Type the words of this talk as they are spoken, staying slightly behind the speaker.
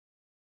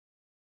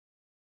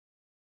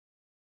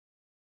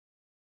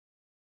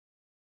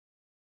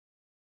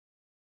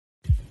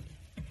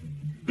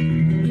You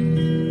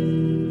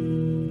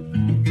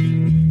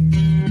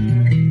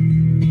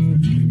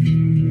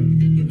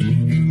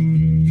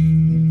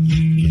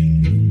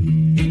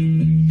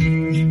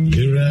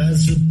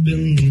rise up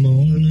in the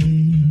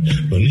morning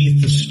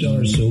beneath the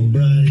stars so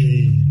bright.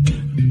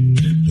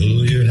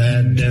 Pull your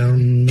hat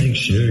down, make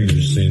sure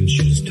your cinch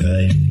is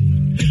tight.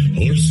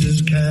 Horse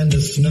is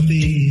kinda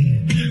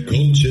snuffy,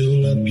 cold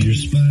chill up your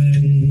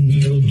spine.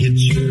 You'll get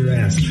your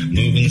ass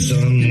moving,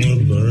 son,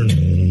 we're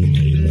burning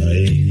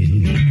daylight.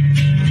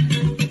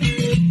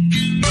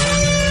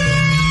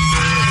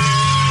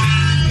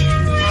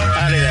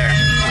 Howdy there,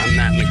 I'm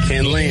Matt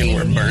McKinley and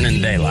we're burning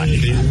daylight. In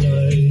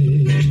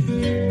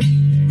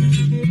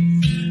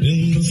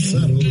the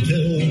saddle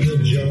till the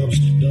job's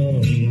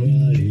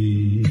done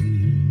right.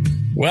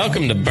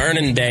 Welcome to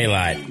Burning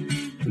Daylight,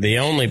 the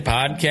only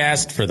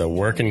podcast for the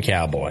working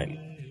cowboy.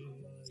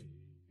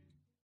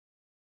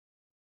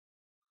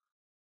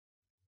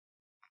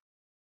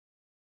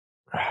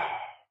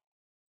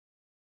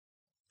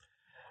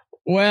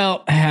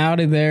 Well,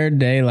 howdy there,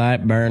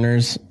 daylight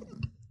burners.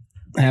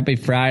 Happy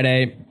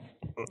Friday.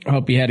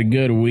 Hope you had a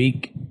good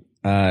week.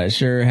 It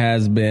sure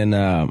has been,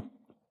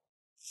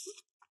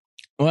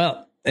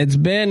 well, it's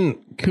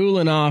been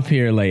cooling off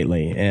here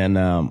lately.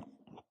 And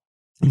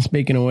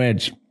speaking of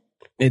which,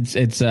 it's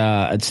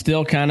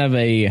still kind of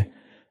a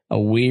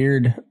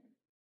weird,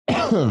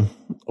 a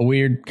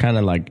weird kind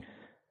of like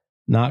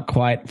not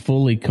quite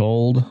fully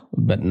cold,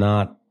 but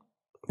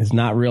it's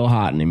not real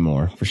hot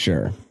anymore for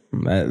sure.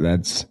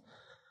 That's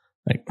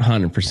like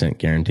 100%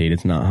 guaranteed.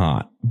 It's not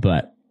hot,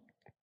 but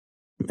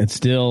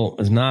it's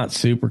not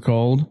super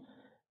cold.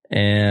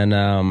 And,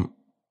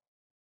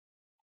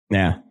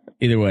 yeah,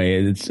 either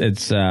way, it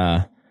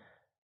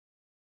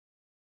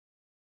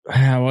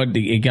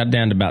got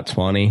down to about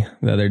 20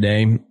 the other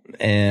day,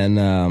 and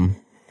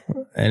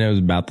it was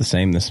about the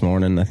same this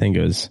morning. I think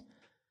it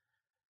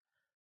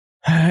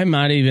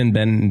might even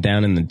been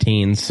down in the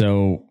teens.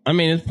 So, I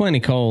mean, it's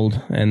plenty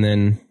cold. And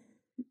then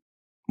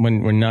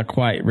when we're not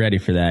quite ready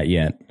for that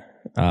yet,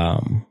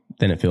 then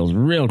it feels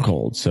real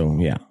cold. So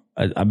yeah,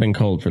 I've been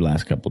cold for the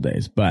last couple of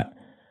days, but,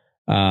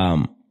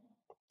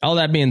 all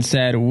that being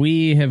said,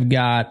 we have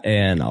got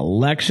an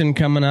election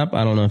coming up.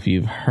 I don't know if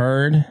you've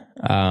heard,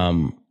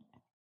 it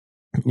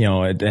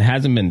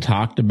hasn't been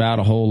talked about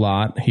a whole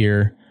lot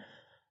here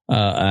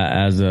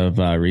as of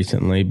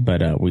recently,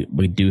 but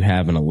we do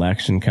have an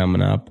election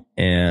coming up,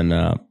 and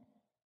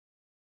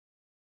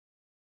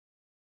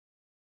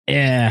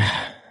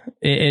yeah,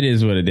 it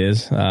is what it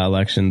is.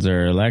 Elections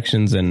are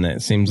elections, and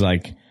it seems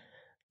like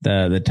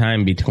the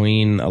time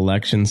between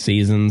election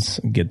seasons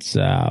gets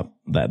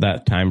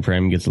that time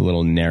frame gets a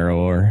little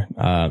narrower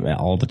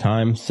all the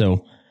time.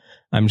 So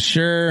I'm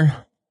sure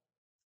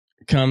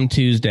come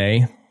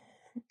Tuesday,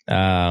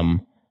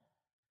 when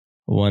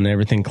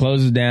everything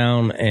closes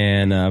down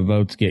and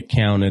votes get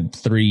counted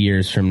 3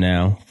 years from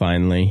now,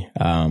 finally,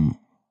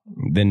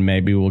 then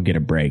maybe we'll get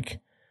a break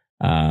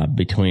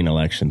between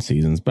election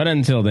seasons. But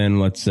until then,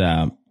 let's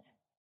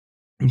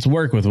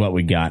work with what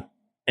we got.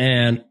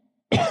 And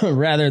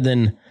rather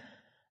than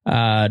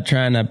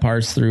trying to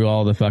parse through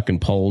all the fucking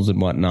polls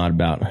and whatnot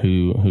about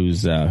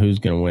who's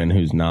going to win,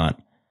 who's not,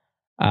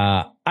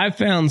 I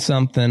found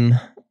something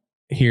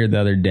here the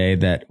other day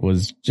that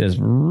was just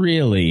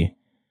really,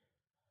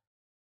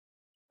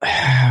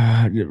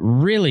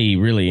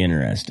 really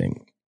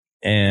interesting.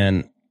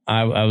 And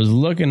I was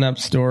looking up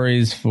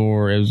stories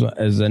for, it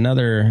was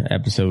another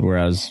episode where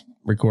I was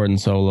recording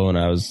solo and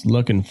I was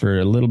looking for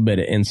a little bit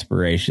of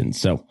inspiration.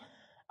 So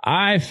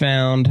I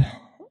found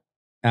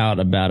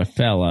out about a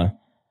fella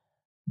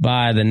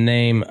by the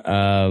name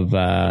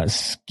of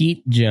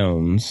Skeet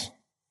Jones,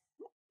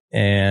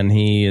 and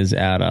he is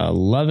out of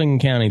Loving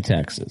County,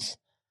 Texas.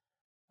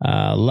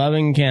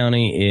 Loving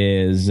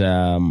County is,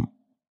 what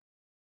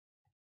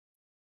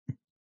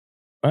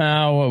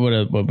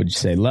would you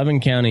say?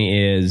 Loving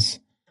County is,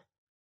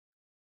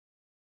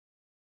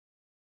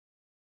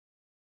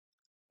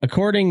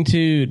 according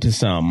to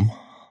some,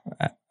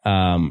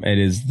 it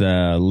is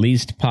the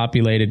least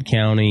populated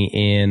county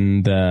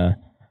in the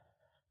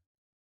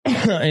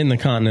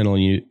continental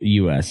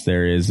U.S.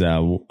 There is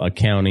a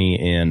county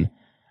in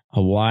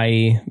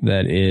Hawaii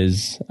that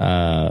is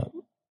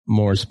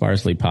more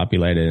sparsely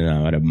populated, and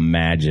I would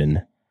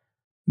imagine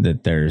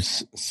that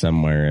there's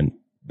somewhere, and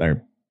there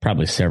are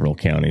probably several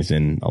counties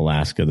in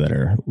Alaska that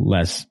are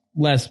less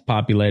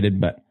populated.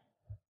 But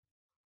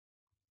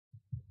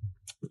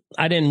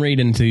I didn't read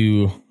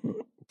into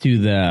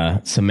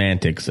the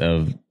semantics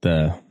of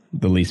the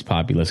least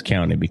populous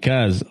county,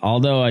 because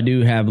although I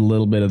do have a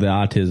little bit of the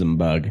autism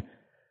bug,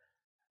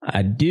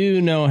 I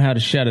do know how to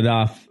shut it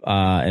off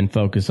and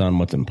focus on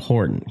what's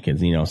important,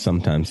 because,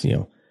 sometimes,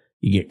 you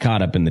get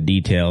caught up in the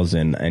details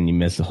and you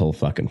miss the whole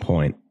fucking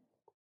point.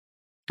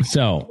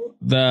 So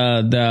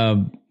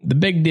the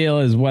big deal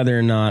is whether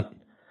or not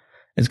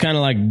it's kind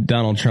of like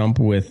Donald Trump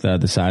with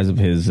the size of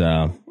his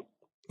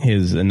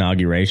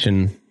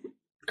inauguration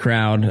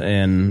crowd.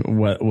 And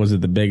what was it,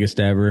 the biggest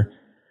ever?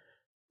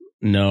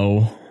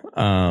 No.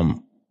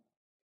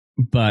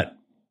 But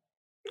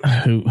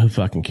Who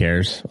fucking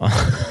cares?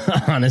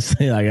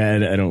 Honestly, like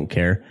I don't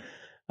care.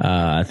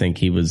 I think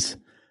he was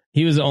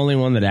the only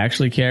one that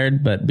actually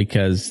cared, but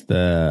because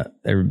the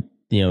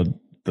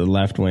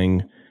left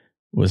wing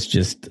was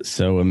just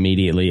so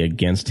immediately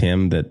against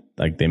him that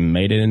like they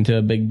made it into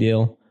a big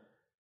deal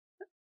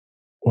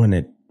when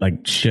it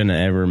like shouldn't have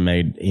ever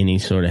made any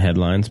sort of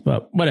headlines,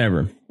 but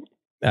whatever.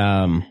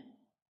 That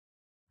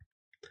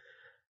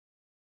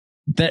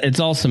it's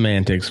all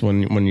semantics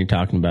when you're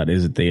talking about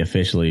is it the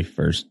officially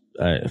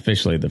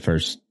the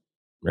first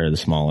or the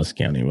smallest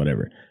county,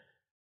 whatever.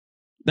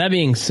 That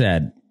being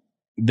said,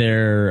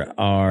 there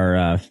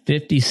are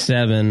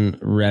 57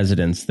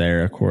 residents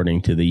there,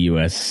 according to the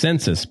U.S.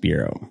 Census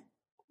Bureau.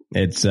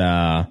 It's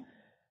and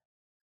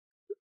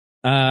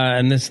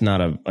this is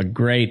not a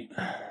great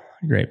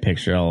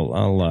picture.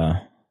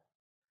 I'll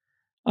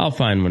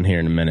find one here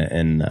in a minute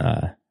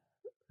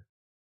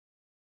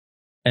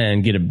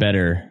and get a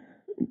better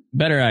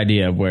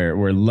idea of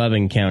where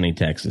Loving County,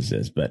 Texas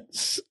is. But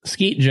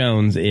Skeet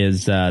Jones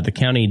is the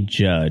county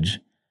judge,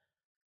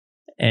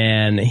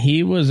 and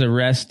he was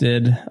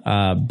arrested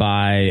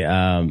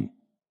by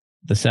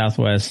the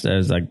Southwest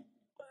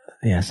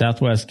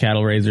Southwest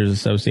Cattle Raisers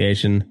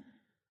Association,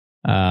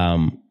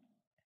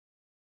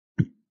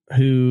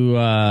 who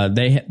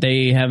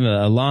they have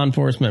a law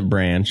enforcement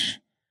branch,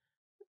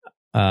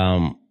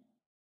 and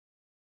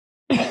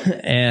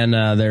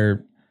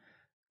their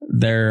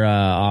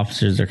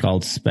officers are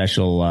called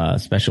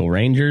special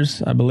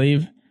rangers, I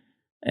believe.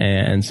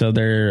 And so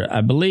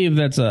I believe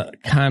that's a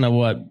kind of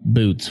what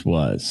Boots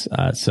was.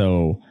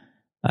 So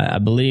I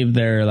believe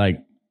they're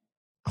like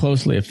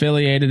closely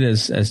affiliated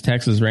as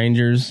Texas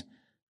Rangers,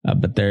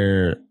 but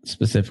they're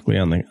specifically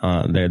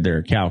they're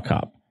a cow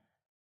cop.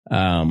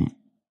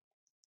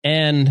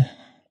 And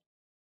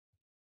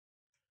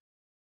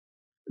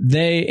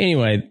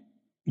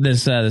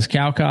this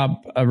cow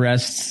cop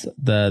arrests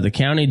the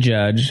county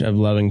judge of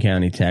Loving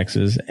County,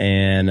 Texas,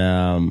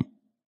 and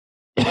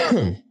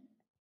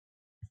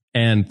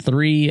and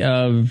 3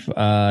 of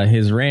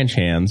his ranch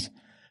hands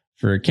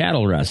for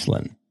cattle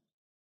rustling.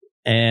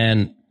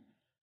 And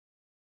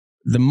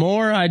the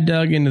more I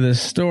dug into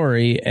this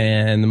story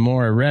and the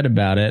more I read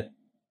about it,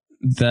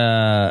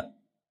 the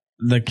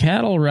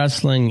cattle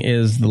rustling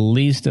is the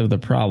least of the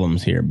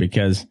problems here,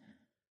 because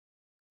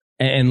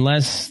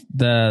unless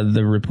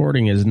the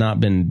reporting has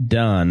not been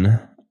done,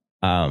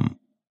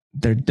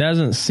 there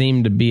doesn't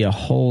seem to be a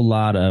whole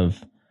lot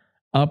of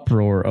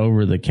uproar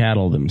over the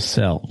cattle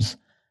themselves.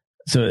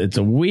 So it's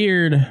a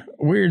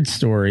weird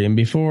story. And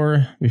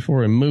before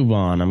we move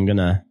on,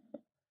 I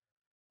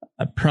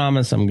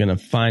promise I'm gonna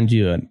find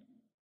you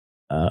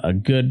a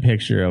good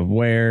picture of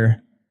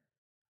where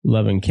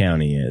Loving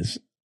County is,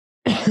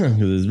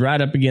 because it's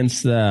right up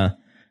against the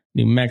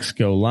New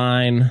Mexico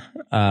line.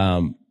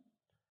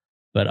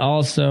 But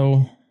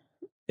also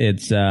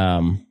it's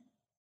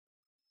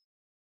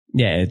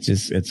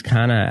it's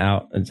kind of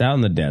out. It's out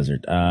in the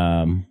desert.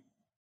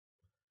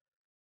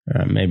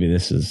 Maybe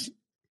this is.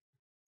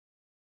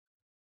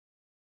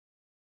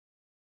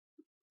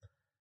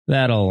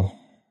 That'll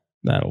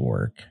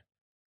work.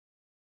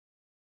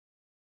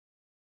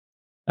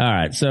 All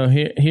right, so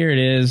here it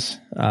is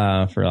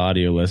for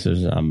audio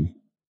listeners.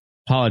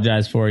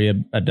 Apologize for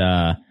you, but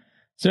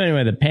so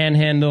anyway, the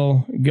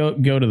Panhandle. Go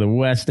to the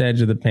west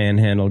edge of the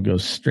Panhandle. Go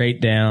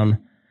straight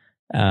down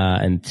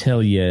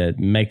until you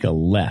make a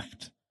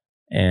left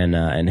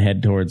and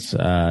head towards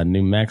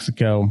New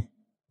Mexico.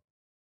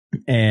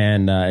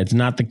 And it's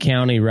not the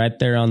county right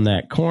there on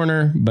that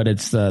corner, but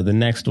it's the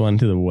next one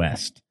to the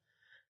west.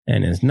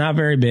 And it's not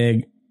very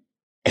big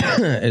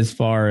as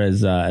far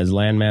as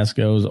landmass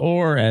goes,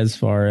 or as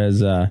far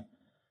as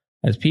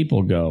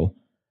people go.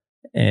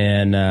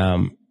 And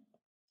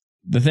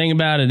the thing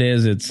about it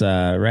is, it's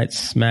right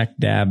smack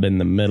dab in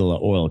the middle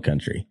of oil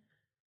country,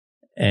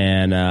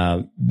 and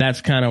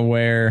that's kind of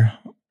where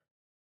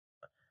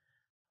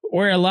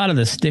a lot of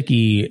the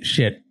sticky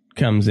shit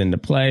comes into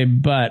play.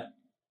 But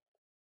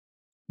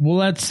well,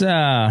 let's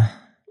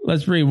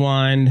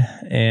rewind.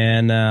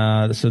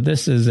 And so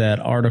this is an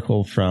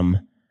article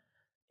from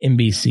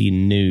NBC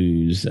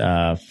News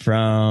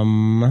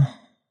from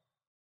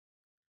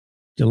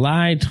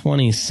July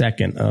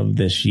 22nd of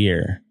this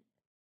year.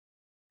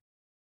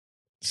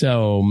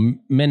 So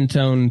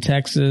Mentone,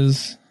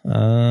 Texas.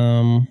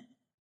 There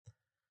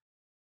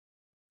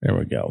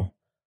we go.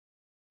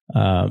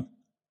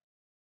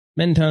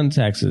 Mentone,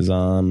 Texas,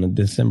 on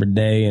December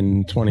day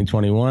in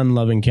 2021,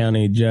 Loving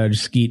County Judge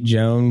Skeet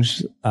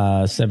Jones,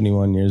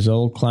 71 years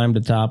old, climbed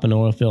atop an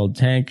oil-filled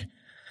tank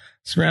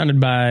surrounded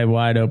by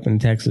wide open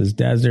Texas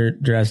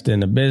desert, dressed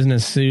in a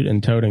business suit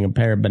and toting a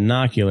pair of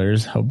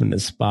binoculars, hoping to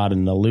spot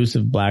an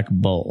elusive black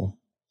bull.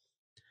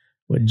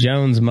 What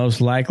Jones most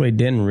likely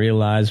didn't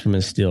realize from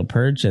his steel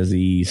perch as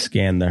he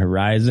scanned the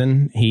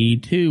horizon, he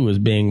too was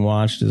being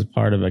watched as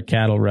part of a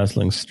cattle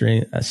rustling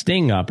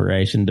sting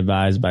operation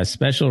devised by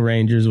special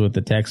rangers with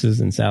the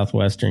Texas and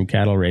Southwestern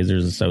Cattle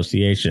Raisers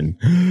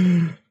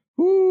Association.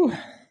 Woo.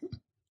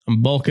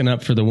 I'm bulking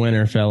up for the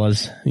winter,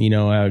 fellas. You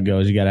know how it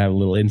goes. You got to have a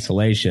little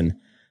insulation.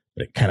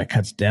 but it kind of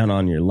cuts down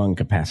on your lung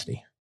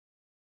capacity.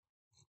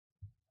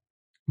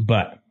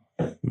 But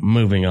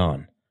moving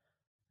on.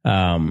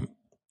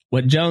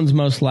 What Jones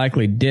most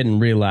likely didn't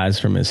realize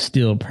from his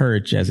steel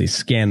perch as he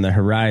scanned the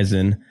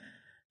horizon,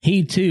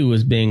 he too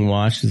was being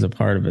watched as a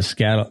part of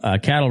a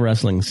cattle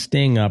rustling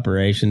sting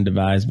operation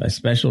devised by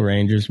special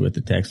rangers with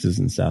the Texas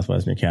and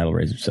Southwestern Cattle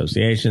Raisers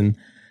Association.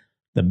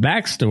 The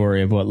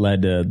backstory of what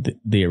led to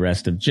the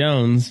arrest of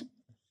Jones,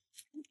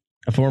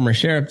 a former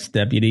sheriff's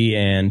deputy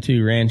and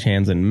 2 ranch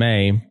hands in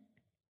May,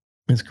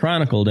 is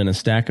chronicled in a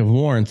stack of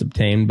warrants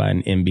obtained by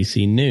an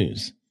NBC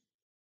News.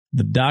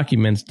 The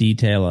documents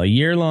detail a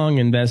year-long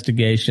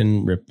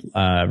investigation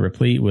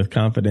replete with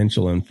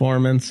confidential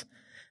informants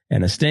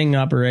and a sting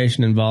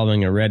operation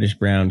involving a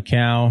reddish-brown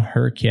cow,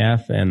 her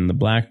calf, and the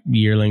black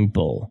yearling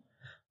bull,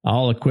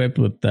 all equipped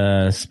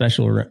by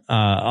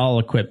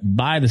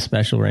the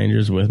special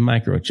rangers with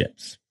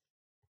microchips.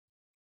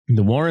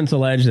 The warrants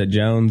allege that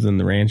Jones and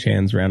the ranch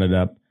hands rounded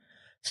up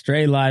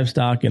stray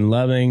livestock in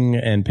Loving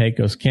and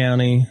Pecos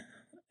County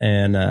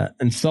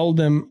and sold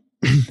them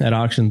at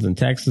auctions in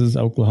Texas,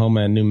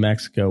 Oklahoma, and New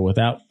Mexico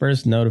without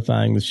first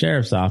notifying the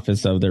sheriff's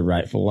office of their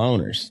rightful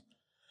owners,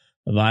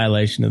 a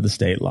violation of the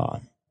state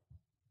law.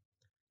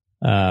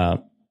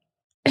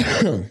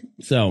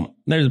 So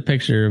there's a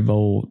picture of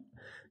old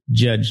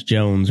Judge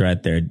Jones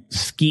right there.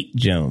 Skeet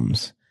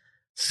Jones.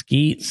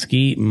 Skeet,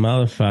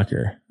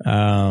 motherfucker.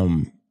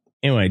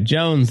 Anyway,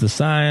 Jones, the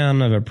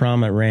scion of a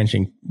prominent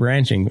ranching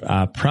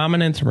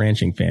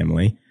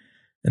family,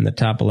 and the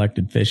top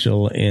elected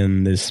official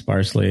in this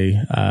sparsely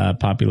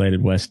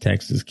populated West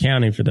Texas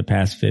county for the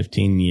past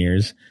 15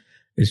 years,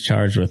 is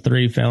charged with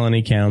 3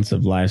 felony counts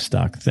of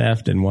livestock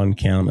theft and 1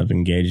 count of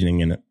engaging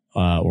in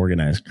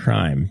organized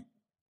crime,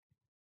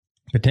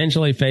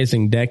 potentially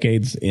facing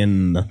decades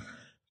in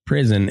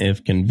prison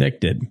if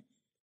convicted.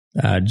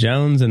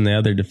 Jones and the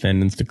other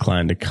defendants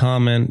declined to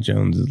comment.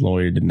 Jones's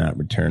lawyer did not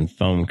return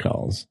phone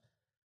calls.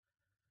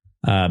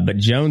 But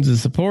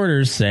Jones's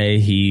supporters say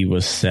he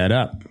was set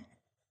up.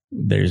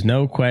 There's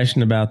no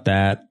question about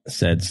that,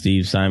 said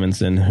Steve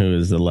Simonson, who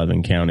is the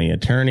Loving County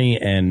attorney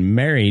and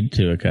married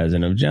to a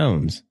cousin of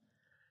Jones.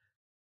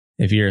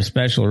 If you're a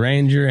special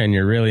ranger and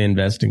you're really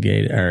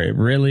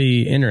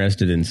really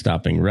interested in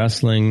stopping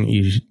rustling,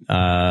 you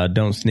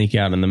don't sneak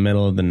out in the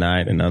middle of the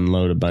night and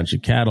unload a bunch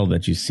of cattle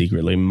that you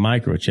secretly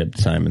microchipped,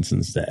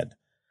 Simonson said.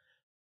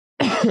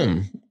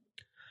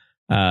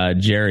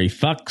 Jeremy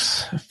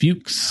Fuchs.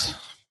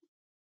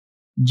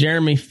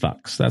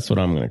 That's what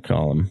I'm going to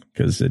call him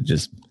because it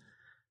just...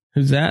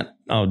 Who's that?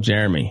 Oh,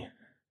 Jeremy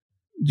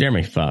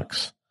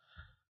Fuchs.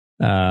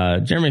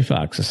 Jeremy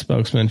Fuchs, a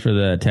spokesman for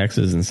the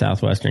Texas and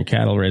Southwestern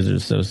Cattle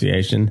Raisers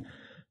Association,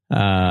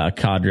 a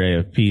cadre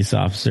of peace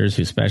officers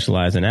who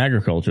specialize in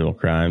agricultural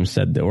crimes,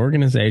 said the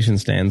organization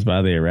stands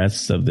by the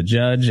arrests of the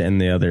judge and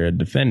the other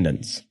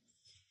defendants.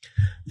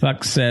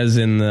 Fuchs says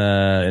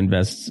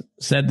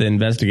the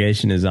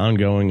investigation is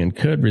ongoing and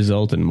could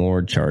result in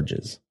more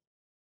charges.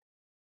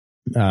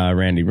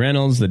 Randy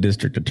Reynolds, the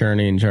district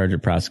attorney in charge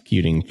of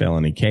prosecuting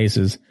felony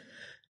cases,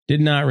 did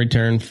not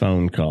return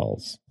phone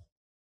calls.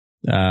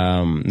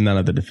 None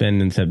of the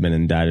defendants have been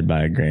indicted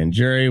by a grand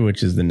jury,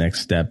 which is the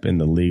next step in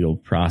the legal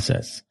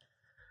process.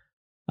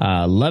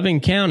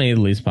 Loving County,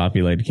 the least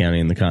populated county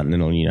in the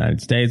continental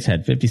United States,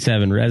 had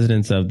 57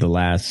 residents of the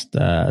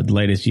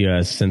latest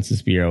U.S.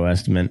 Census Bureau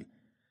estimate.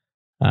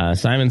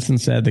 Simonson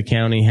said the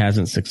county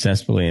hasn't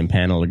successfully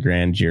impaneled a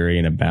grand jury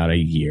in about a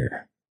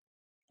year.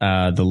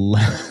 All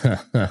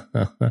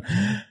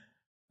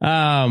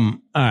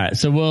right,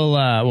 so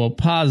we'll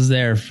pause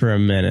there for a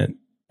minute.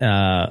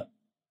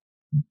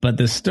 But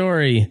the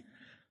story,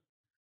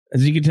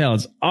 as you can tell,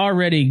 it's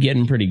already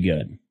getting pretty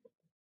good.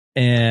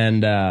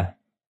 And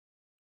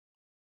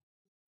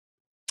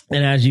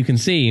as you can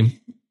see,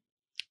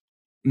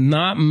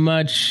 not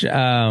much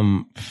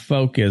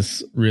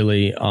focus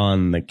really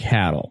on the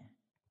cattle.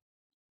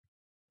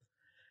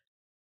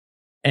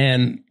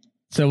 And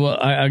so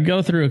I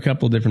go through a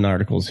couple of different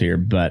articles here,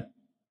 but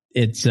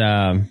it's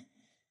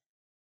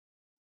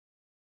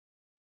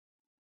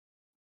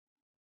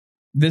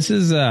this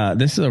is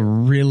a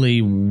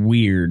really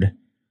weird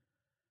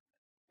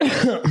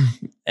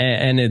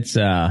and it's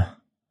a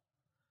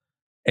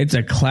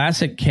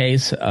classic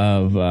case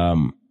of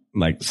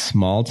like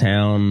small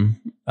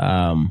town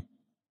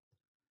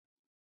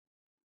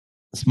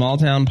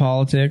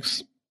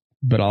politics,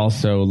 but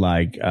also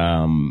like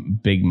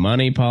big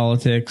money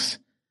politics.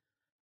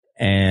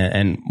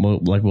 And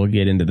we'll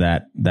get into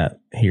that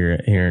here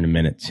in a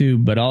minute too,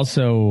 but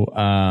also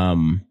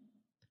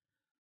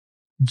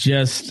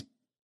just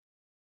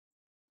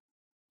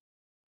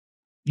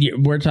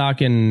we're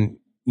talking,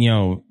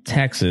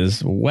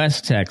 Texas,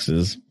 West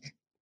Texas,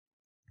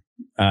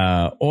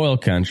 oil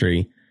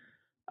country.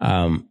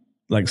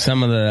 Like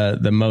some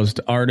of the most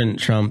ardent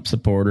Trump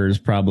supporters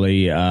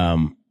probably, I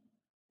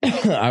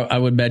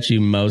would bet you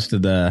most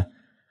of the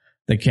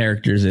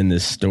characters in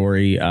this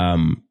story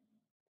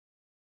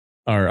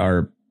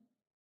are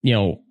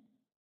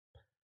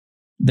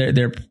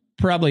they're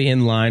probably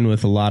in line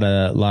with a lot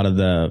of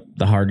the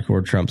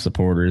hardcore Trump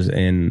supporters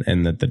and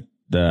that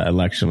the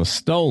election was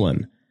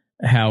stolen.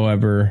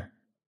 However,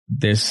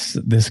 this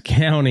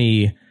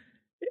county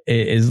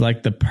is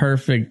like the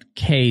perfect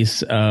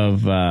case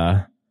of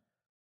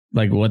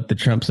like what the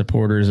Trump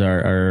supporters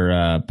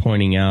are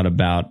pointing out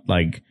about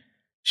like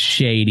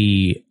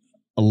shady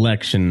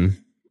election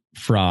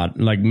fraud,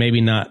 like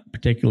maybe not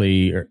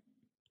particularly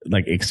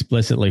like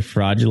explicitly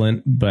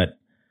fraudulent, but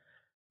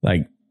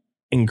like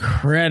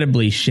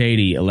incredibly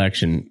shady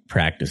election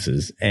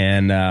practices.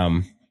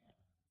 And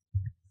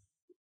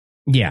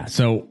yeah,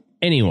 so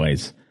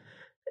anyways,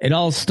 it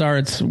all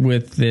starts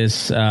with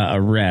this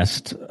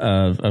arrest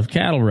of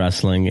cattle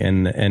rustling,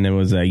 and it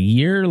was a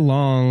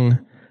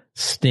year-long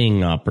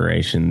sting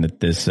operation that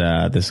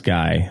this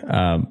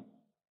guy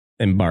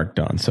embarked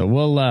on. So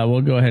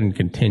we'll go ahead and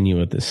continue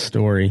with this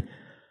story.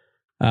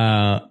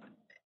 The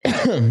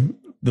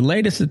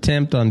latest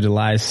attempt on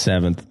July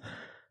 7th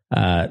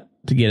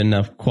to get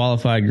enough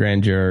qualified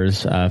grand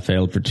jurors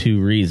failed for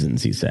two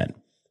reasons, he said.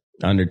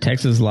 Under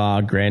Texas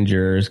law, grand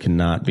jurors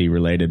cannot be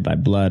related by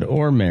blood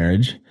or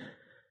marriage,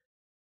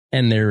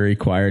 and they're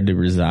required to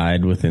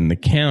reside within the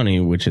county,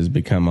 which has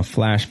become a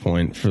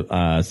flashpoint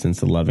since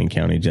the Loving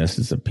County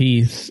Justice of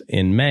Peace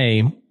in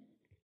May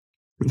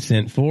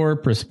sent 4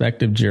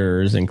 prospective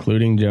jurors,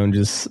 including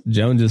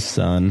Jones's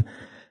son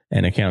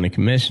and a county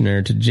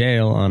commissioner, to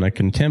jail on a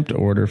contempt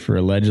order for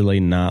allegedly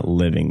not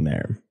living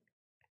there.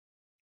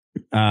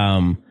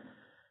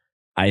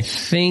 I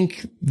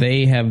think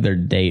they have their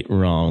date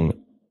wrong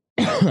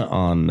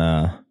on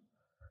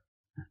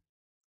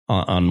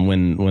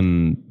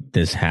when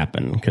this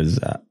happened, because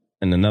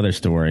in another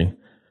story,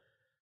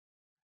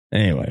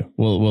 anyway,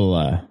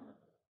 we'll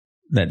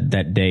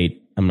that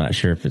date, I'm not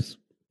sure if it's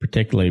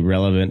particularly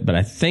relevant, but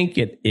I think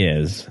it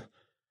is.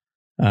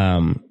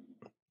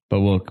 But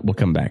we'll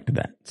come back to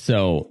that.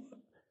 So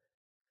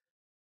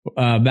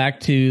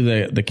back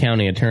to the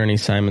county attorney,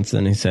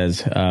 Simonson. He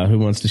says, who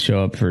wants to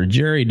show up for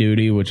jury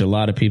duty, which a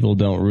lot of people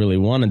don't really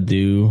want to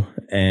do,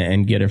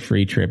 and get a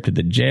free trip to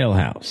the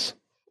jailhouse.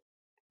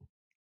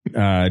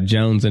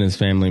 Jones and his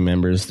family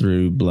members,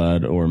 through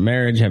blood or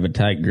marriage, have a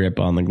tight grip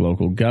on the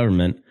local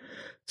government,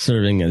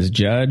 serving as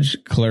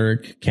judge,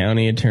 clerk,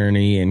 county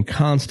attorney, and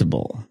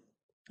constable.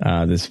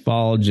 This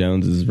fall,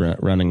 Jones is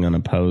running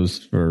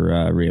unopposed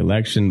for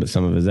re-election, but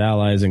some of his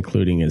allies,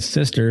 including his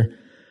sister,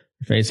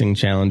 are facing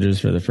challenges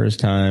for the first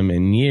time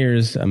in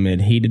years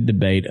amid heated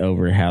debate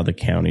over how the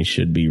county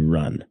should be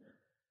run.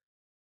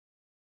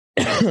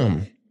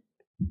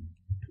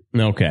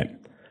 Okay.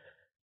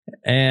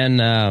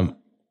 And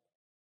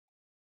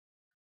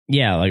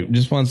yeah, like,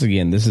 just once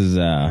again, this is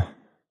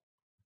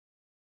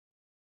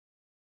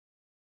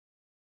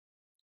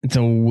it's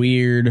a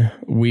weird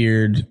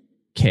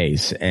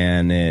case,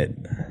 and it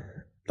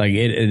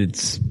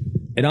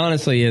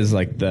honestly is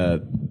like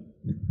the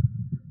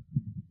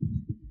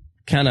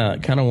kind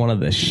of one of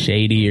the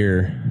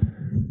shadier,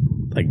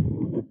 like,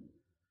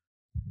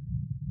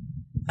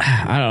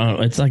 I don't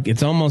know,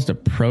 it's almost a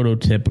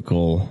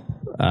prototypical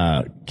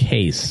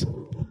case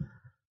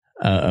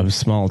of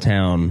small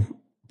town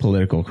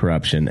political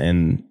corruption.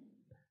 And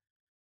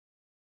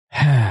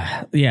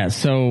yeah,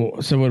 so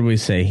what do we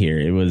say here?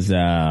 It was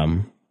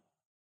all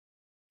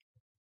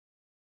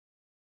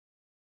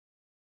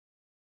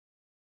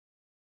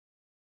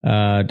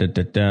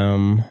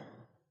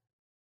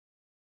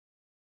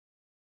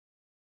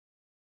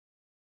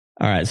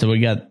right, so we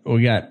got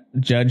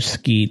Judge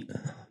Skeet,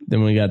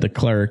 then we got the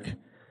clerk,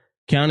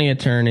 county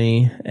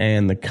attorney,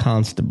 and the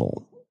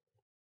constable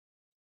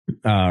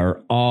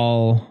are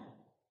all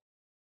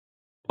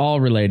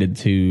related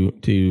to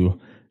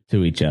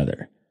each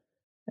other.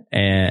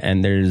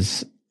 And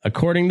there's,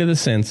 according to the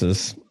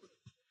census,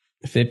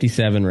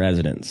 57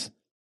 residents.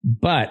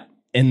 But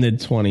in the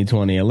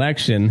 2020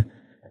 election,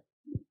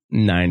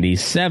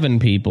 97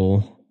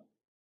 people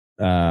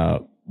were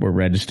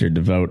registered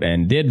to vote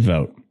and did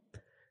vote.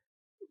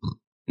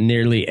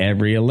 Nearly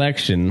every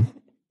election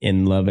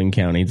in Loving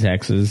County,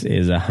 Texas,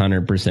 is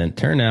 100%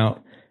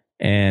 turnout,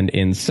 and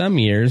in some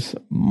years,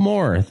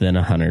 more than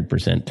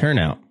 100%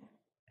 turnout.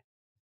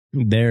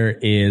 There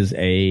is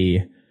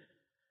a...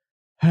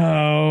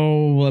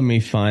 Oh, let me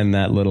find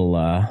that little...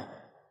 Let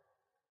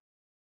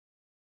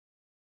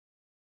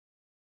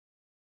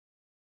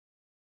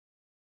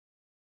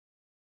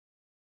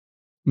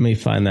me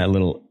find that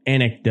little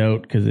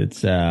anecdote, because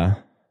it's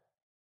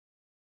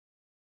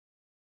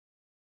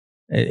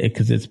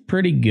it's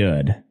pretty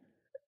good.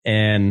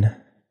 And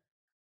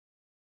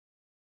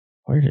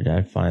where did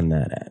I find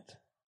that at?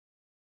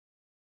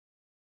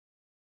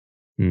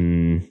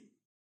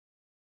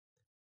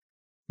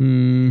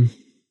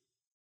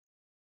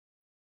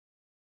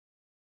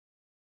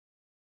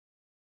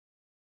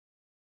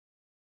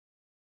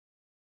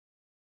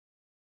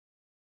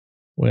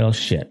 Well,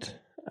 shit.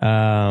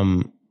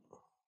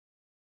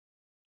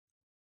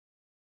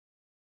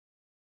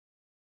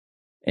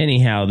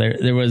 Anyhow,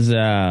 there was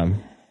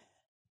an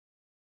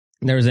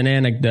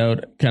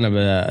anecdote, kind of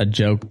a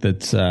joke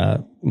that's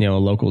a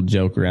local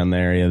joke around the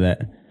area,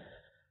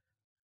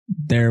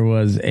 there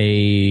was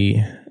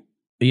a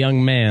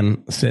young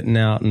man sitting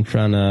out in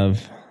front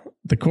of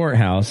the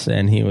courthouse,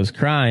 and he was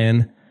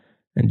crying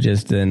and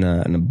just in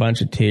a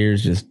bunch of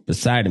tears, just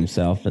beside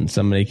himself. And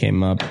somebody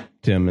came up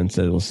to him and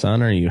said, "Well,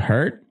 son, are you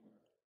hurt?"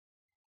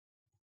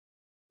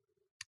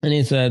 And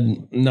he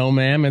said, "No,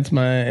 ma'am, it's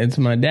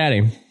my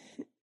daddy."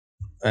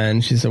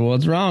 And she said, "Well,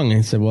 what's wrong?" And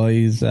he said, "Well,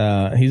 he's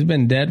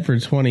been dead for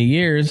 20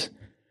 years,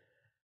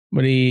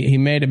 but he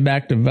made it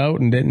back to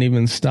vote and didn't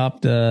even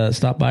stop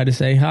by to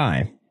say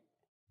hi."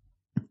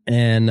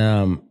 And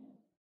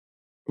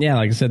yeah,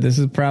 like I said, this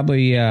is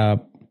probably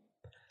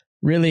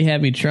really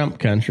heavy Trump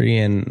country,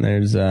 and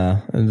there's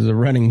a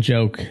running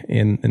joke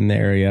in the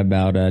area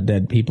about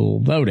dead people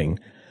voting,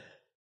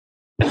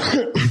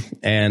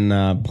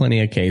 and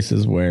plenty of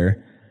cases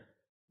where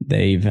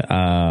they've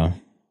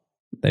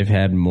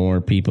had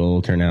more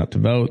people turn out to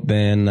vote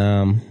than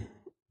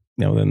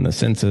than the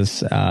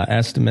census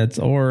estimates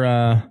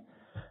or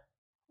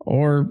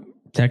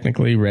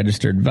technically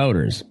registered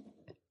voters.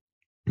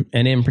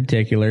 And in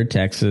particular,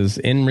 Texas,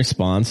 in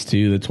response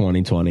to the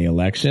 2020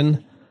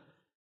 election,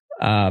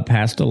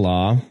 passed a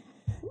law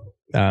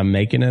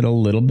making it a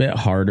little bit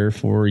harder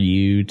for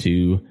you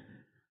to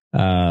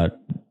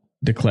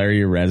declare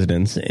your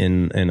residence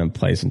in a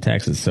place in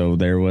Texas. So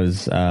there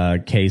was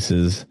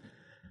cases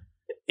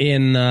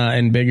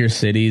in bigger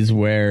cities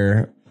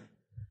where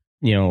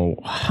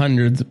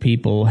hundreds of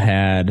people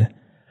had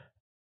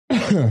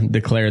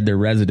declared their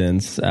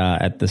residence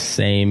at the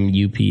same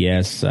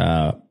UPS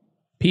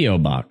PO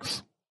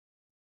box.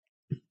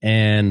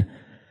 And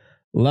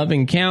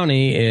Loving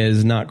County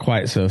is not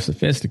quite so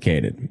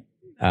sophisticated,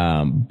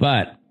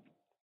 but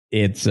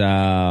it's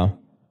a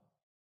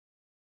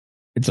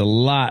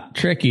lot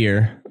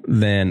trickier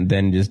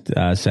than just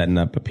setting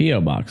up a PO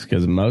box,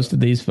 because most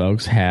of these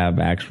folks have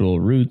actual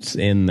roots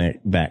in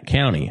that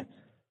county.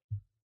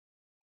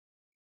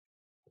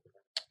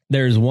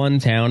 There's one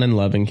town in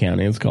Loving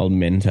County. It's called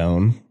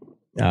Mentone,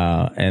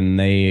 and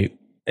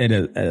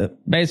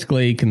it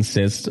basically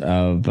consists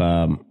of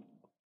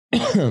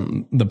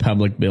the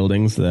public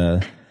buildings,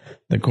 the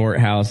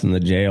courthouse and the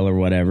jail or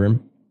whatever,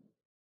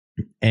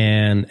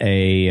 and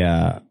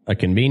a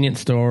convenience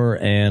store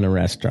and a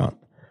restaurant,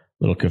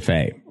 little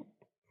cafe.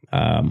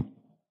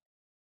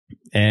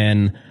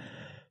 And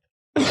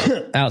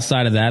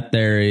outside of that,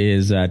 there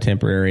is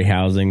temporary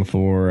housing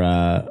for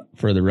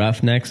the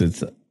Roughnecks.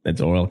 It's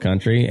oil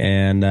country,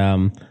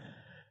 and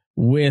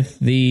with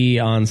the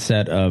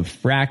onset of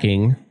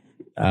fracking,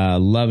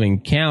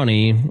 Loving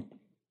County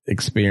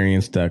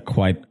experienced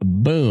quite a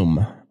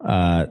boom.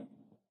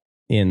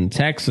 In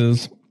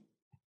Texas,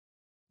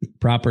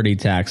 property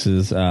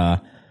taxes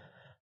are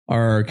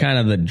kind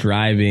of the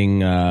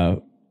driving,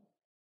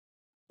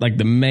 like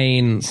the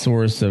main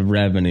source of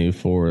revenue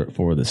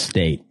for the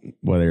state.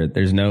 Whether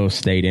there's no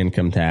state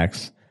income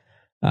tax,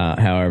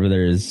 however,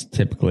 there is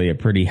typically a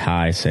pretty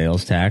high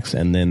sales tax,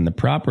 and then the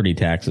property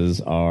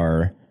taxes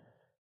are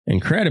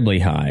incredibly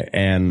high.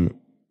 And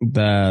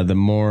the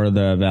more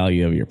the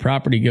value of your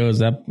property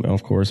goes up,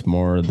 of course,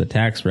 more the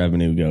tax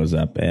revenue goes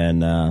up.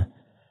 And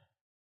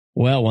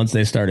well, once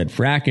they started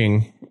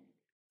fracking,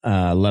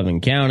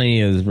 Loving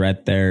County is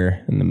right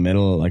there in the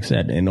middle, like I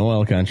said, in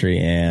oil country.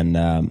 And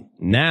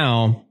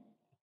now,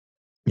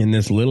 in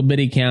this little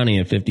bitty county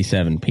of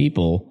 57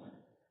 people,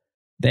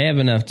 they have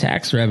enough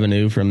tax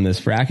revenue from this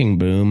fracking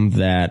boom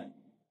that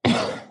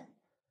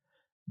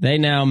they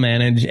now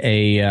manage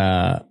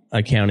a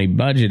county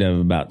budget of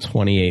about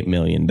 $28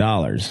 million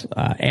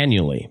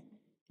annually,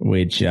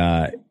 which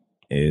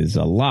is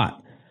a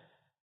lot.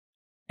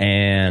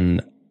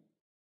 And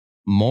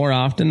more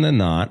often than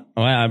not,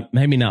 well,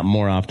 maybe not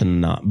more often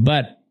than not,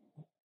 but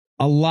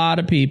a lot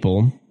of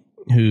people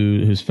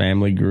whose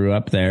family grew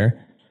up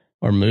there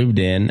or moved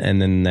in,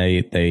 and then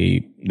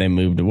they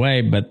moved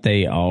away, but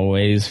they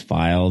always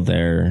file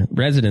their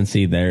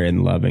residency there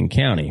in Loving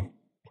County.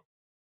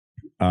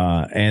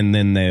 And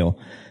then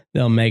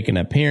they'll make an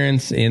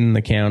appearance in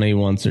the county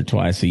once or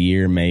twice a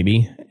year,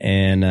 maybe,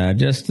 and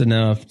just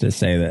enough to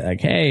say that, like,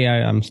 hey,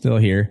 I'm still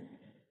here.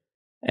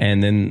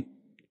 And then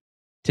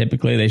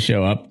typically they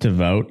show up to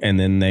vote, and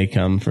then they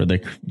come for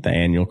the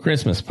annual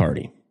Christmas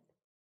party.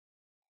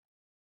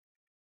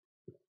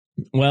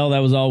 Well, that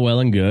was all well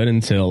and good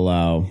until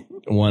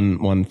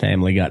one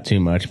family got too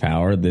much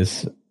power.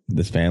 This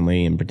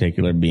family in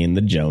particular being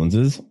the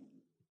Joneses.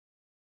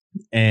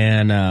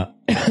 And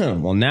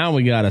well, now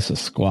we got us a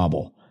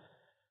squabble.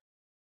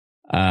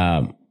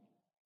 But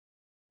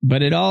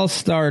it all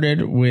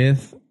started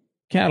with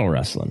cattle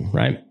rustling,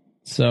 right?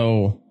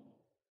 So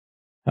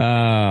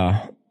we'll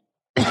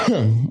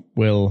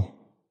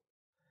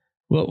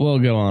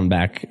go on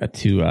back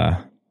to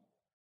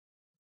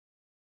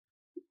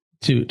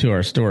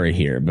our story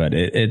here, but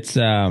it's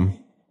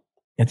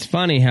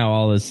funny how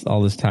all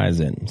this ties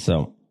in.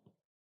 So,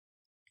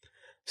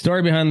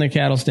 story behind the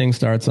cattle sting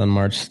starts on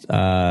March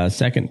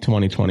 2nd,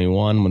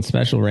 2021, when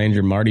Special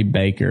Ranger Marty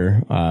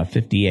Baker,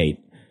 58,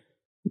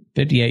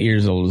 58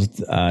 years old, was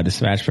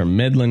dispatched from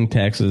Midland,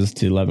 Texas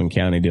to Loving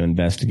County to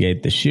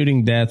investigate the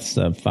shooting deaths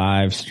of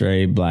 5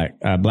 stray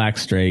black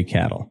stray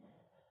cattle.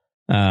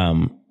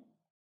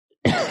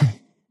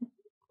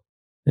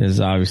 Is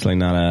obviously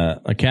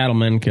not a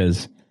cattleman,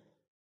 because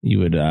you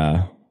would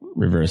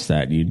reverse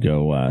that. You'd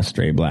go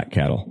stray black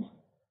cattle.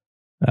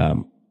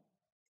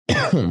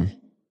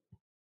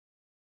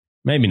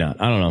 Maybe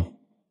not. I don't know.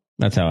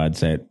 That's how I'd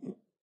say it.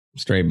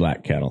 Stray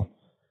black cattle.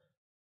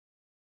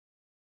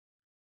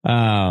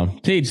 To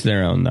each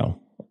their own, though.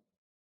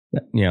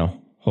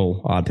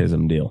 Whole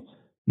autism deal.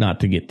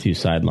 Not to get too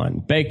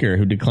sidelined. Baker,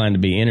 who declined to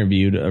be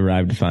interviewed,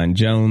 arrived to find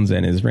Jones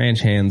and his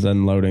ranch hands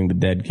unloading the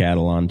dead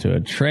cattle onto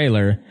a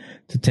trailer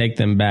to take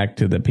them back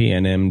to the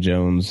P&M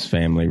Jones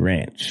family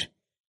ranch.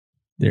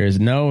 There is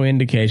no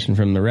indication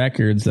from the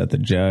records that the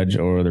judge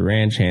or the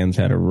ranch hands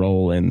had a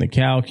role in the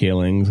cow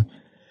killings,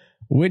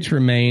 which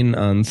remain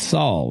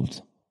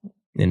unsolved.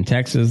 In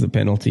Texas, the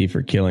penalty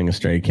for killing a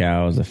stray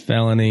cow is a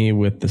felony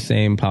with the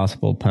same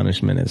possible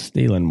punishment as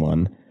stealing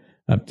one,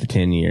 up to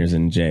 10 years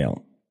in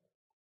jail.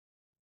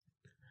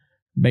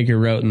 Baker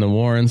wrote in the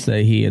warrants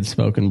that he had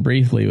spoken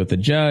briefly with the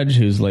judge,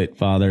 whose late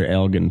father,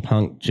 Elgin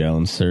Punk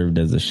Jones, served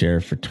as a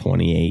sheriff for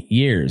 28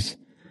 years.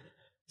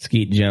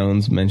 Skeet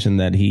Jones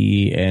mentioned that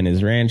he and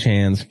his ranch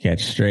hands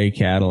catch stray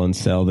cattle and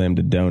sell them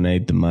to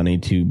donate the money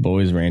to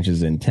boys'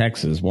 ranches in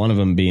Texas, one of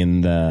them being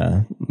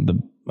the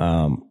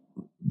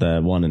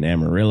one in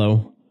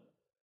Amarillo.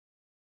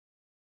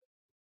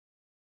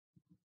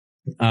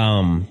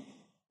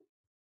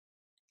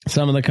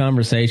 Some of the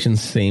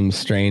conversations seemed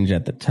strange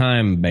at the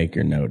time,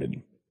 Baker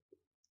noted.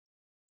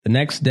 The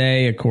next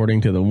day,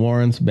 according to the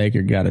warrants,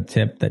 Baker got a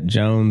tip that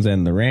Jones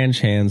and the ranch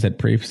hands had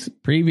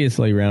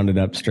previously rounded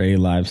up stray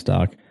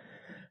livestock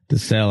to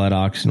sell at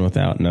auction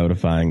without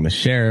notifying the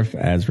sheriff,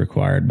 as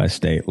required by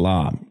state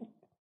law.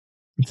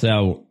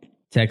 So,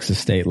 Texas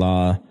state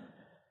law,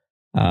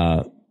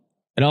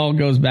 it all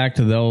goes back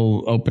to the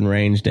old open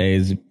range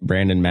days,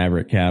 Brandon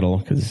Maverick cattle,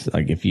 because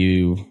if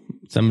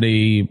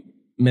somebody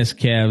missed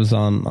calves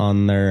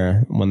on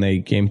their, when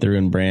they came through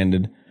and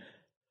branded,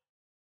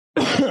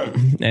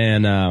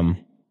 and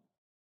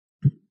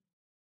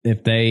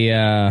if they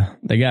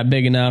got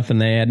big enough and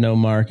they had no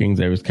markings,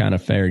 it was kind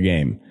of fair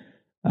game.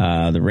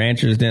 The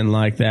ranchers didn't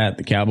like that.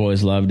 The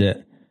cowboys loved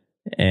it.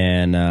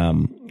 And,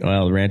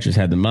 the ranchers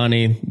had the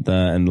money,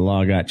 and the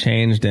law got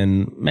changed,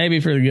 and maybe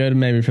for the good,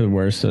 maybe for the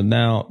worse. So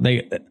now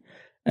in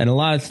a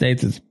lot of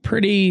states, it's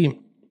pretty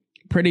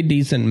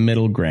decent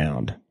middle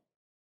ground.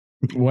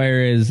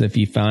 Whereas if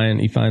you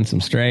find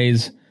some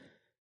strays,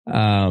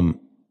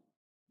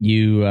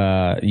 you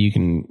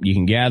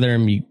can gather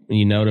them,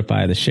 you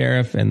notify the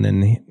sheriff, and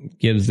then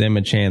gives them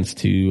a chance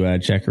to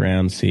check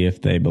around, see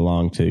if they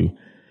belong to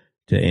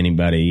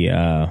anybody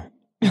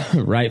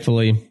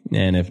rightfully,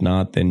 and if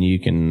not, then you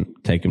can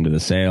take them to the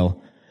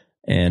sale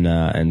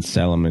and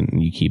sell them,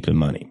 and you keep the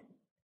money.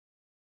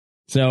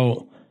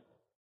 So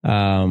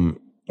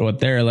what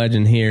they're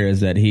alleging here is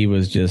that he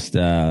was just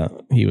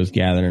he was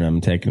gathering them,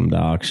 taking them to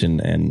auction,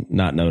 and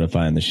not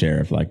notifying the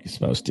sheriff like he's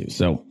supposed to.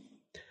 So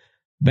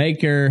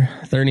Baker,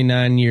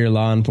 39-year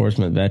law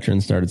enforcement veteran,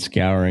 started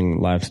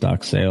scouring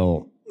livestock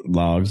sale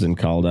logs and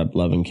called up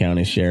Loving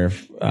County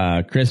Sheriff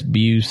Chris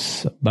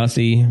Busse,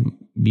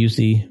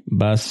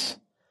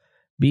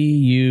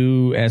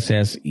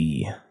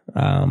 B-U-S-S-E.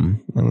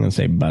 I'm going to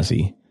say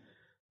Busse.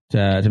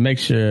 To make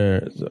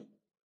sure,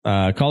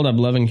 called up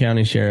Loving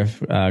County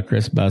Sheriff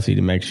Chris Busse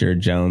to make sure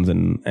Jones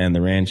and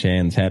the ranch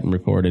hands hadn't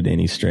reported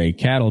any stray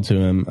cattle to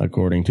him,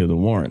 according to the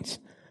warrants.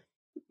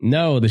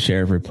 No, the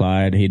sheriff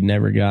replied. He'd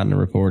never gotten a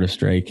report of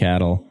stray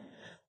cattle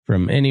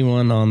from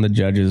anyone on the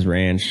judge's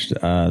ranch,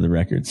 the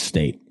records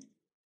state.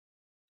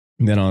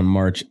 Then on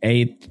March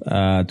 8th,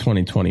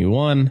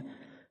 2021,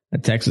 a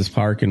Texas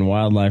Park and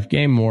Wildlife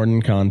game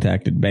warden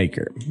contacted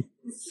Baker.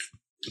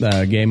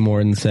 The game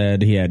warden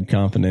said he had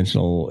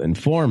confidential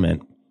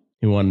informant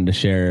who'd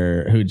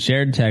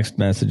shared text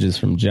messages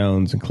from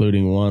Jones,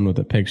 including one with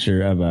a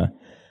picture of a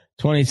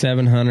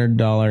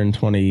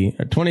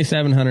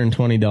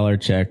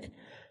 $2,720 check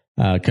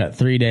cut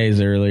 3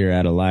 days earlier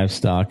at a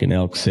livestock in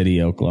Elk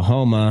City,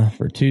 Oklahoma,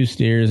 for 2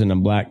 steers and a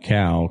black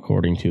cow,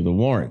 according to the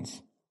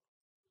warrants.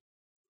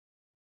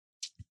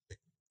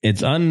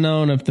 It's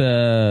unknown if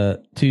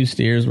the 2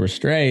 steers were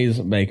strays,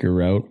 Baker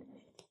wrote,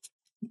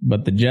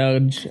 but the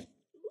judge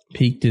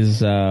piqued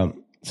his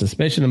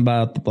suspicion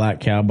about the black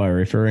cow by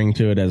referring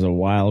to it as a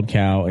wild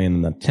cow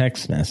in the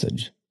text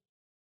message.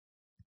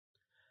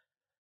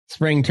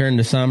 Spring turned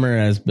to summer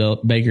as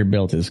Baker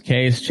built his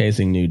case,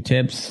 chasing new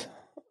tips.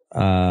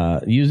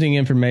 Using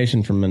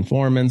information from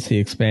informants, he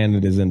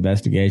expanded his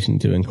investigation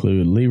to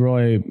include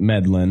Leroy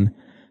Medlin,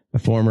 a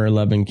former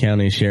Loving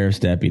County Sheriff's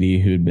deputy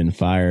who'd been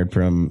fired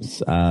from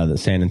the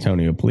San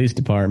Antonio Police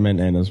Department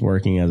and was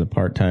working as a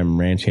part-time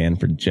ranch hand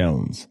for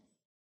Jones.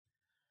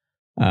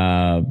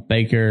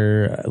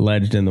 Baker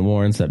alleged in the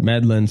warrants that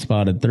Medlin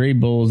spotted 3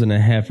 bulls and a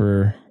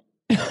heifer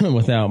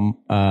without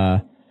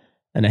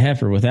and a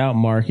heifer without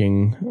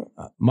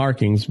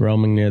markings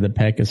roaming near the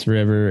Pecos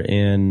River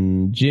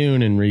in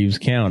June in Reeves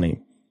County.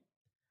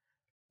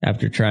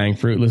 After trying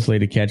fruitlessly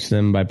to catch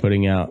them by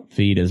putting out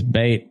feed as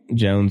bait,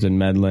 Jones and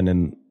Medlin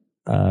and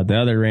the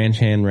other ranch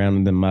hand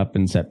rounded them up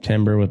in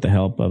September with the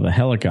help of a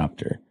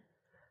helicopter.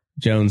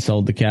 Jones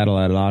sold the cattle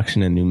at an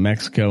auction in New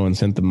Mexico and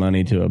sent the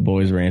money to a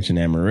boys' ranch in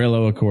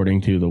Amarillo,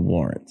 according to the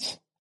warrants.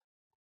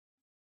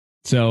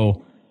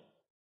 So,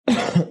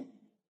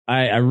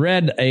 I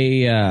read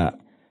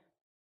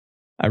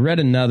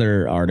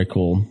another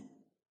article.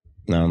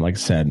 Like I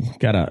said,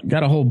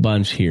 got a whole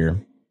bunch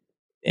here,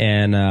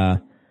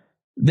 and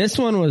this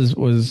one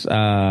was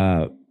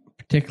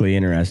particularly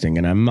interesting,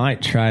 and I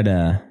might try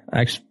to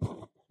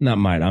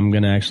I'm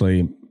going to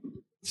actually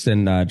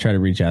try to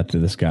reach out to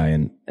this guy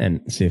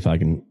and see if I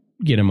can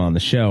get him on the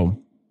show,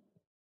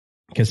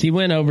 because he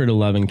went over to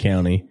Loving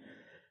County.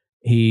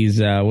 He's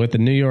with the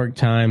New York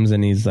Times,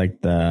 and he's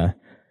like the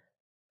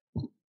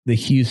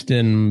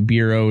Houston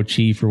bureau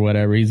chief or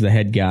whatever. He's the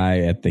head guy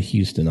at the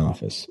Houston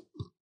office,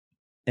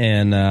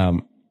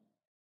 and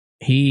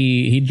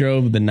he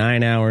drove the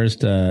 9 hours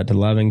to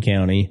Loving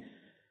County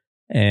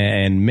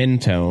and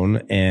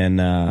Mentone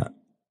and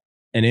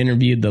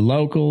interviewed the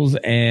locals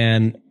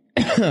and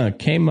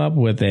came up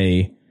with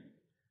a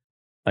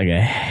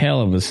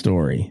hell of a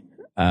story.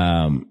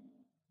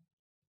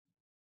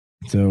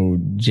 So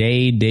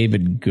J.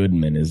 David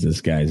Goodman is this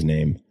guy's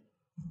name.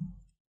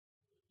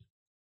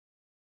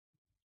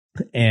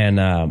 And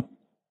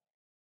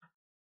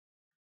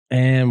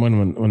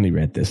when we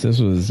read this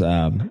was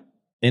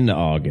into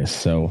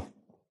August, so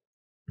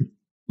a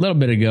little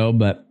bit ago,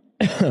 but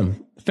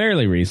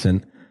fairly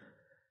recent.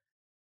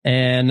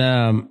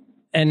 And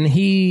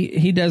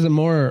he does a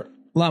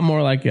lot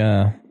more like he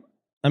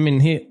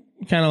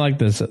kind of like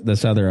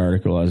this other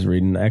article I was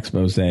reading,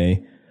 expose.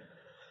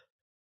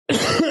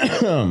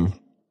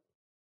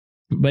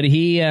 But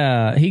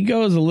he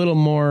goes a little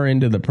more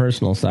into the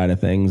personal side of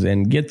things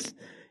and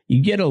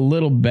you get a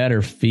little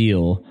better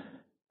feel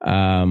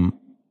for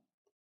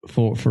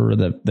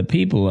the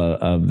people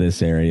of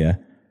this area.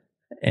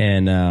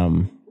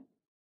 And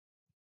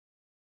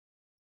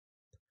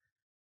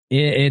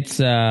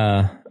it's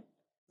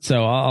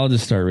so I'll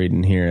just start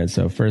reading here.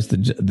 So first,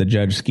 the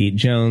judge Skeet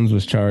Jones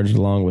was charged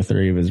along with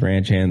 3 of his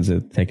ranch hands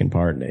with taking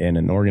part in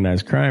an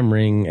organized crime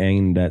ring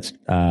aimed at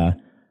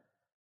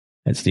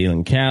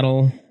stealing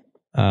cattle.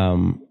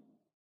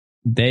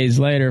 Days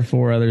later,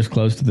 4 others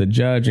close to the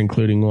judge,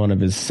 including one of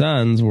his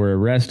sons, were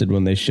arrested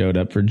when they showed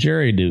up for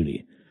jury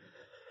duty.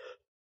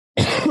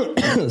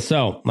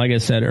 So, like I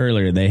said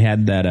earlier, they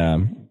had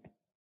the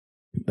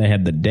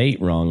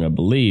date wrong, I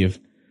believe,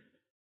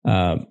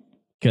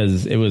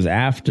 because it was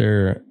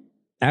after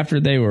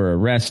they were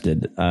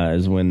arrested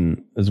is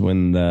when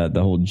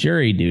the whole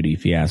jury duty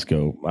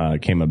fiasco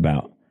came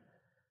about.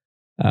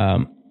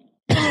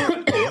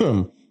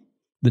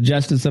 The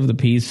justice of the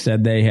peace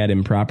said they had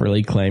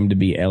improperly claimed to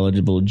be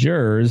eligible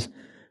jurors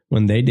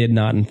when they did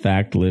not, in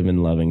fact, live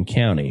in Loving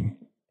County.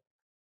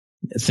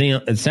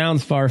 It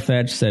sounds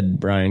far-fetched, said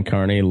Brian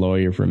Carney, a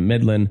lawyer from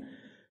Midland,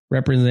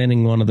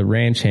 representing one of the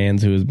ranch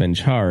hands who has been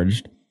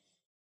charged.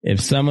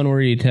 If someone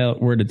were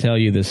to tell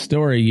you this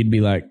story, you'd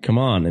be like, come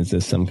on, is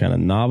this some kind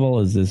of novel?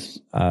 Is this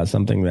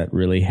something that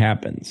really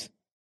happens?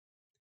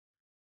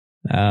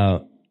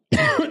 Now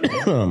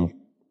it's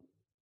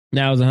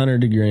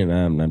 100 degrees.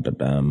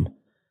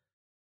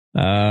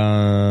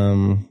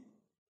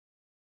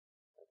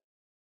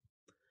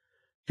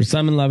 For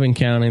some in Loving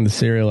County, the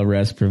serial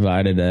arrest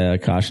provided a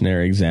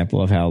cautionary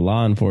example of how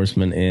law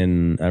enforcement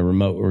in a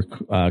remote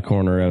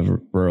corner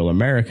of rural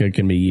America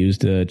can be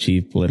used to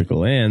achieve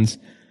political ends.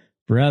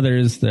 For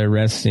others, the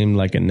arrest seemed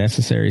like a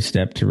necessary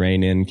step to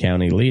rein in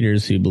county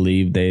leaders who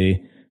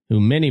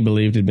many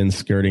believed had been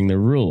skirting the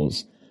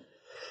rules.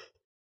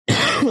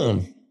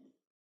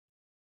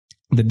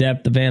 The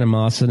depth of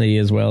animosity,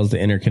 as well as the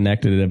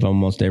interconnectedness of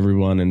almost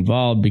everyone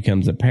involved,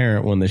 becomes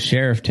apparent when the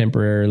sheriff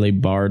temporarily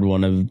barred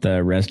one of the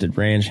arrested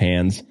ranch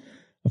hands,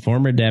 a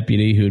former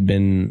deputy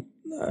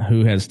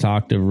who has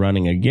talked of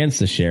running against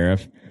the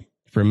sheriff,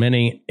 from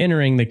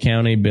entering the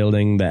county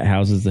building that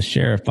houses the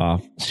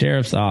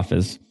sheriff's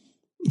office,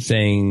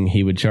 saying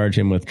he would charge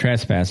him with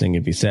trespassing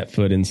if he set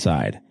foot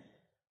inside.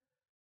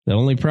 The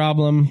only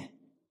problem,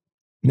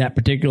 that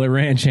particular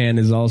ranch hand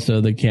is also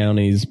the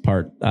county's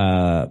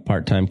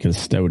part-time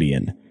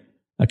custodian.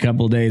 A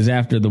couple days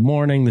after the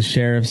warning, the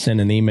sheriff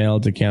sent an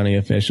email to county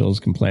officials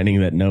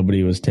complaining that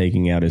nobody was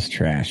taking out his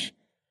trash.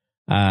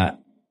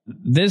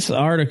 This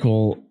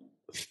article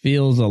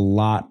feels a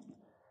lot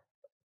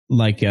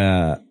like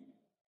a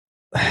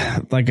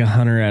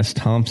Hunter S.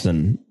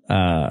 Thompson,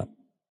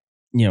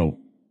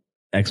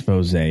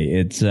 expose.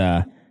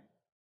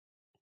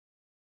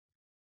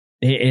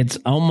 It's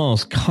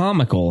almost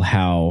comical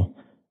how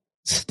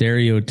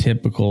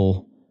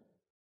stereotypical,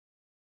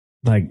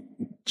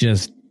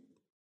 just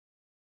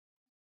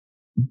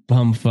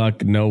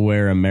bumfuck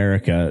nowhere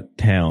America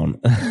town.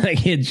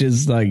 It's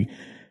just like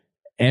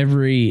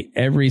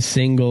every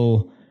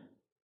single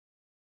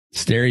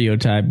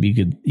stereotype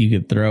you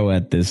could throw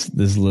at this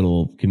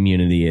little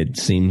community, it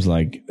seems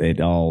like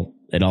it all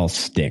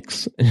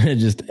sticks.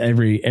 Just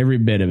every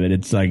bit of it.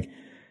 It's like,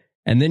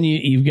 and then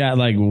you've got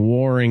like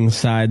warring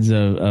sides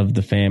of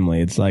the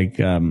family. It's like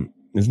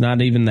it's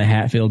not even the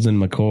Hatfields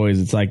and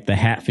McCoys. It's like the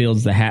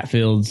Hatfields,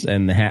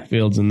 and the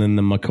Hatfields, and then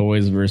the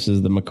McCoys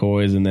versus the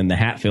McCoys, and then the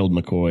Hatfield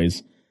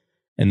McCoys,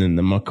 and then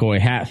the McCoy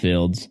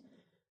Hatfields,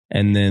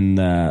 and then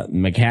the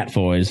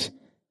McHatfoys,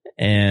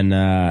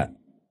 and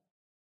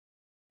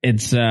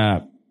it's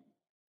and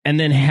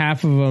then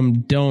half of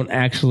them don't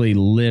actually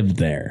live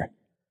there.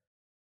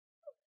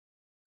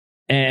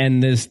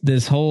 And this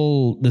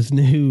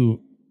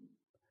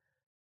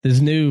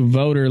new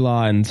voter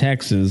law in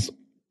Texas,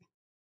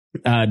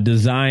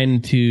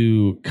 designed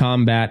to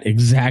combat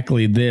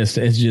exactly this,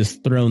 has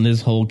just thrown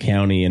this whole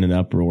county in an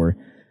uproar.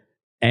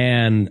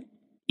 And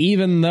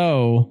even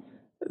though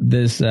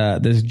this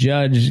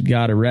judge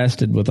got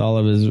arrested with all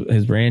of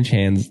his ranch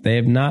hands, they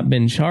have not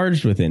been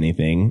charged with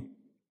anything.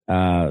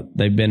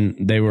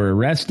 They were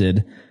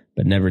arrested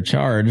but never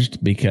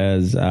charged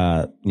because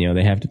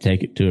they have to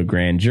take it to a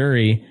grand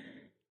jury.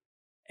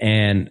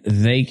 And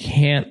they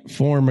can't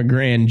form a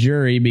grand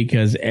jury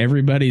because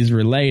everybody's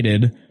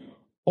related,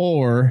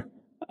 or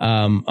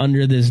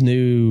under this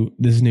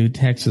new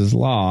Texas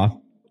law,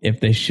 if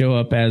they show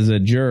up as a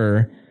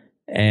juror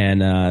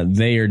and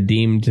they are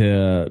deemed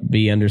to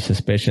be under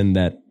suspicion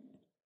that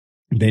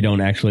they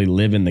don't actually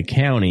live in the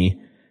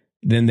county,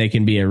 then they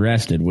can be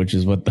arrested, which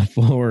is what the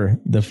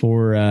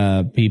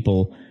four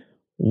people,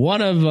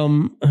 one of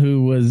them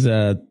who was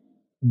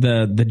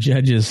the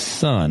judge's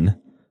son.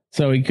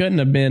 So he couldn't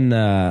have been.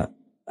 I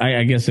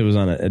guess it was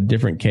on a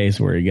different case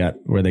where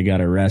they got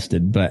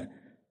arrested. But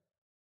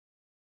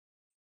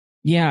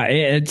yeah,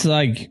 it's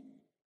like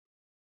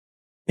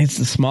it's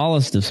the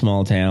smallest of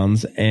small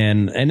towns,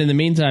 and in the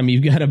meantime,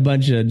 you've got a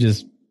bunch of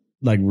just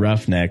like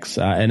roughnecks,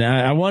 and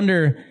I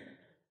wonder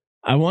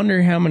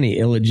how many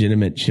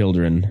illegitimate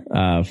children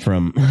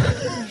from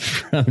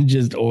from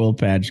just oil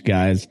patch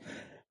guys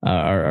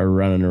are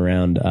running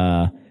around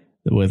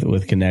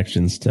with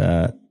connections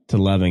to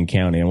Loving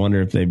County. I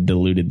wonder if they've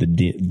diluted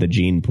the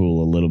gene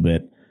pool a little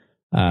bit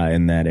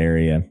in that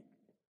area.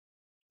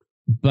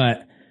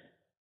 But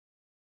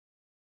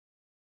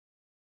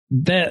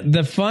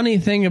the funny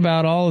thing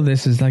about all of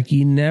this is like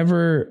you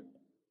never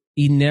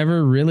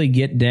really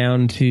get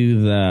down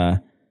to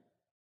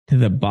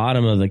the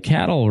bottom of the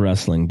cattle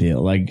rustling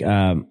deal, like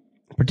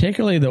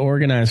particularly the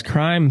organized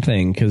crime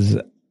thing, because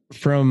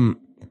from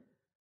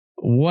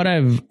what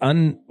I've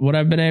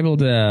been able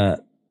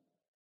to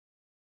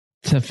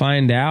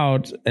find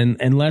out, and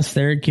unless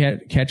they're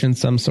catching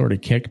some sort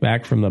of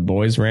kickback from the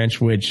boys ranch,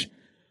 which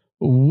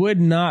would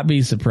not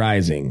be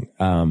surprising,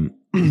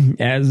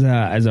 as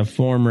a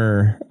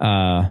former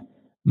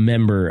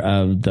member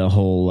of the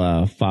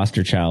whole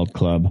foster child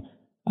club,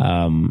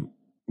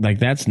 like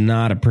that's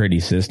not a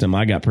pretty system.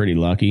 I got pretty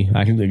lucky.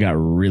 I think they got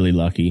really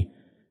lucky,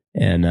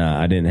 and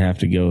I didn't have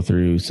to go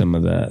through some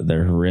of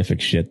the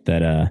horrific shit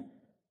that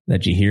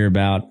you hear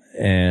about.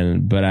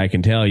 But I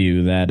can tell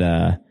you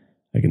that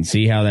I can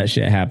see how that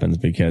shit happens,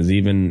 because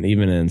even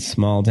in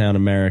small town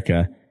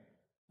America,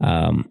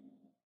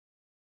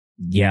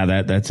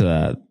 that's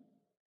a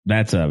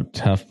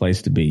tough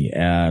place to be.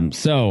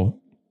 So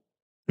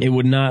it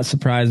would not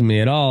surprise me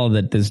at all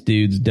that this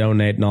dude's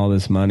donating all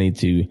this money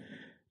to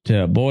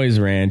a boys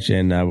ranch,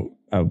 and I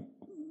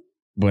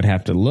would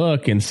have to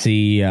look and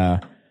see. I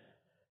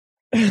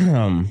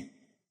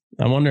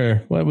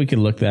wonder what we could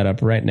look that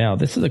up right now.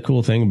 This is a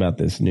cool thing about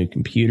this new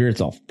computer.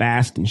 It's all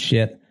fast and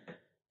shit.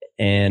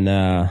 And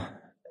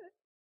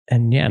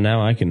yeah,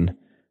 now I can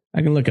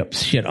look up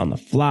shit on the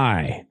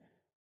fly.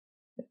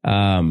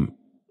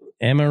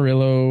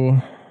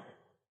 Amarillo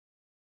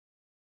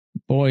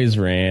Boys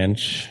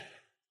Ranch.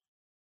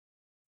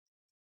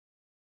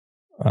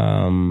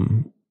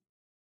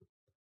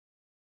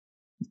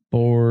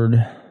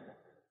 Board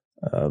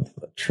of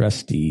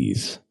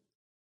Trustees.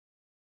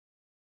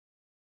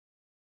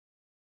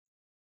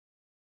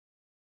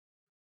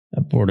 A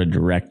board of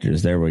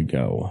directors. There we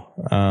go.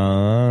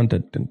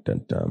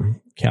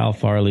 Cal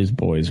Farley's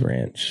Boys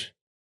Ranch.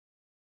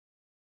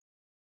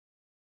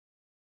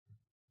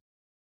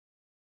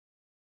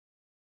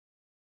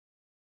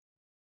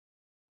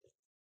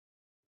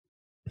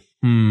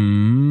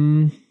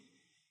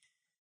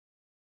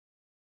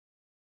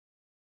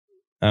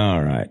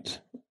 All right.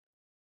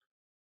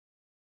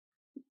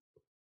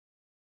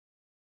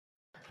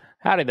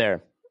 Howdy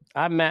there.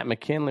 I'm Matt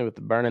McKinley with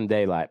the Burning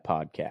Daylight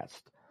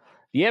podcast.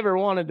 If you ever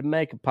wanted to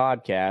make a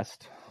podcast,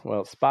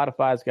 well,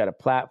 Spotify's got a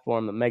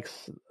platform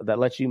that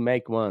lets you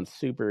make one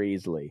super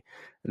easily.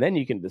 And then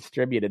you can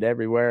distribute it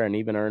everywhere and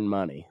even earn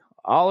money.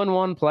 All in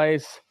one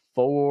place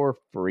for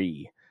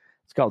free.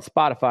 It's called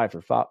Spotify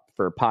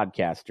for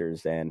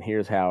podcasters, and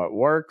here's how it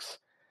works.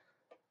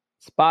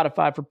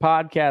 Spotify for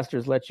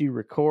podcasters lets you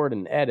record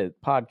and edit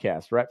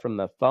podcasts right from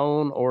the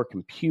phone or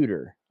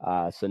computer.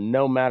 So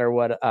no matter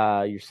what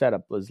your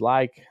setup was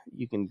like,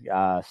 you can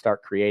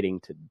start creating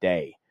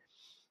today.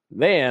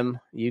 Then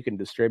you can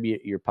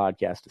distribute your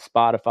podcast to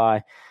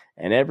Spotify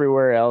and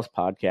everywhere else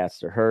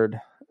podcasts are heard.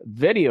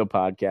 Video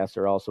podcasts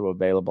are also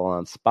available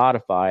on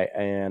Spotify.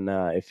 And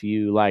if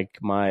you like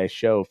my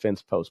show,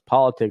 Fence Post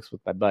Politics,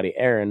 with my buddy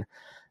Aaron,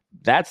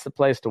 that's the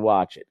place to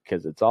watch it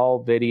because it's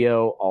all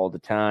video all the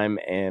time.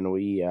 And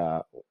we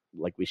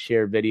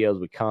share videos,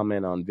 we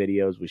comment on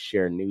videos, we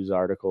share news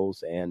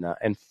articles and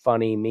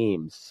funny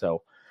memes.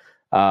 So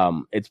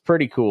it's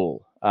pretty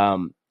cool.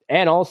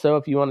 And also,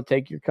 if you want to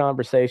take your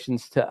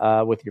conversations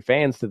with your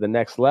fans to the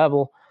next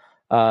level,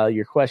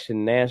 your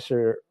question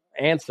and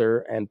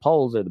answer and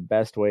polls are the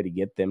best way to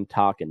get them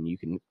talking. You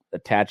can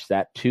attach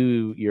that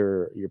to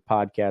your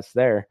podcast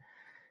there,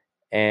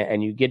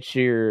 and you get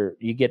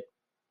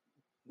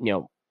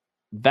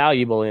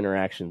valuable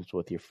interactions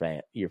with your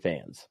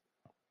fans.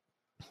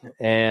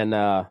 And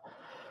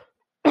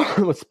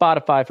with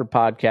Spotify for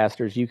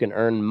podcasters, you can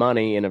earn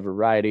money in a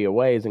variety of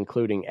ways,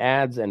 including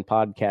ads and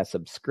podcast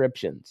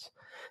subscriptions.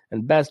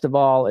 And best of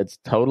all, it's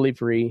totally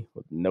free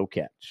with no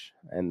catch.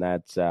 And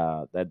that's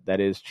that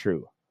is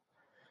true.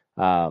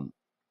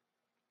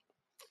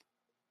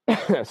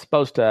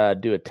 Supposed to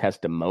do a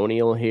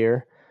testimonial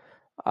here.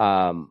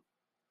 But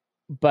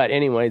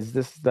anyways,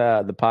 this is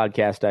the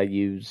podcast I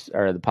use,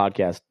 or the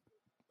podcast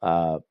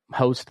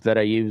host that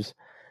I use.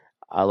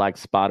 I like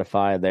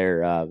Spotify.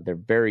 They're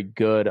very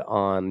good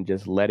on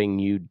just letting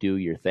you do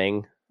your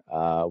thing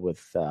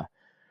with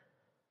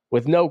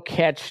no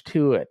catch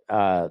to it.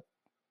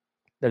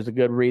 There's a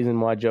good reason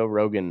why Joe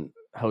Rogan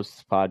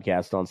hosts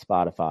podcasts on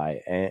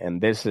Spotify,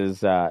 and this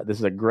is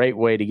a great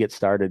way to get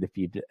started if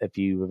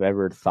you've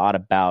ever thought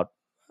about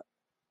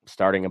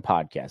starting a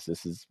podcast.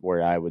 This is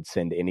where I would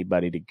send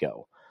anybody to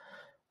go.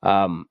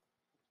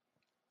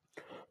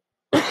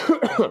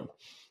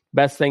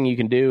 Best thing you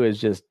can do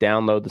is just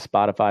download the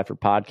Spotify for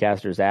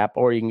Podcasters app,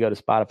 or you can go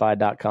to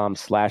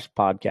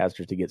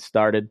spotify.com/podcasters to get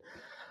started.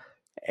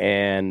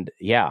 And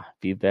yeah,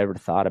 if you've ever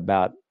thought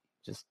about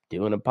just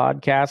doing a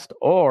podcast,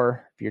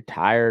 or if you're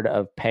tired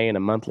of paying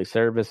a monthly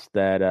service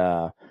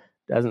that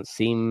doesn't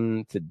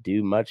seem to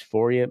do much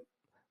for you,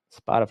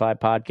 Spotify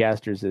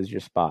Podcasters is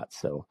your spot.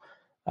 So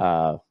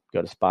go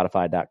to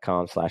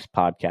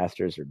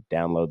spotify.com/podcasters or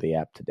download the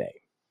app today.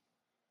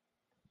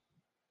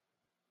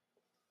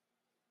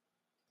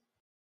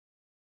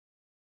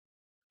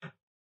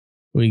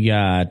 We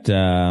got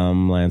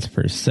Lance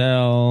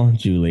Purcell,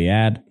 Julie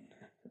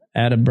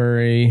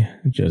Atterbury,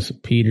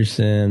 Joseph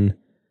Peterson,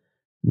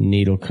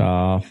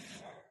 Needlecoff,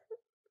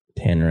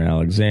 Tanner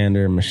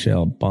Alexander,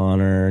 Michelle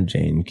Bonner,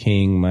 Jane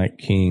King, Mike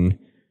King,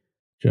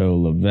 Joe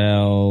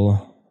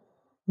Lavelle,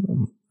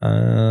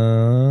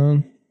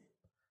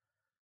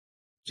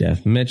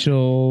 Jeff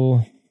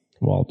Mitchell,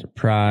 Walter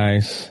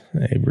Price,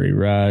 Avery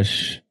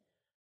Rush,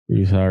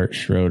 Ruth Hart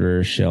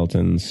Schroeder,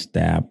 Shelton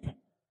Stapp,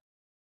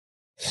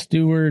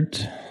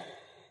 Stewart,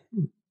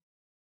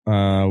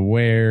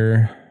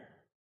 Ware,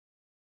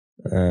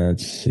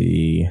 let's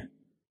see.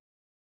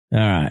 All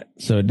right,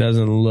 so it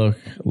doesn't look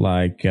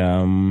like he's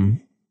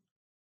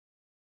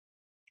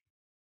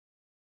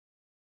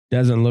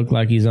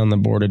on the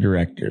board of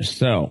directors.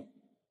 So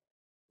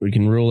we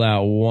can rule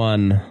out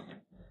one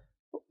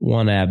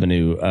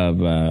avenue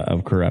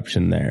of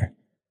corruption there.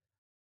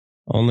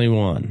 Only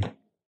one.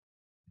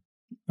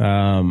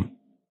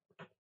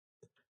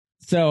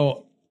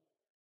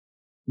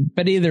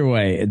 But either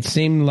way, it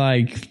seemed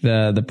like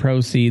the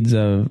proceeds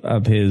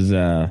of his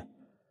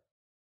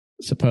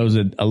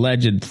supposed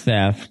alleged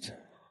theft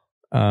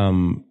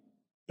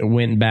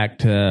went back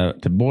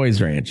to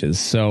boys' ranches.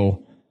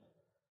 So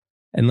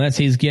unless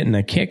he's getting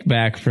a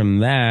kickback from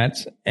that,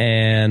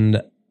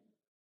 and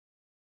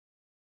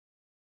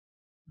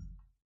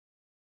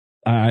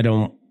I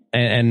don't,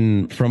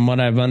 and from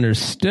what I've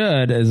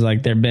understood is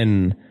like there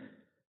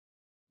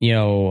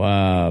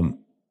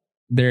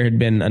had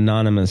been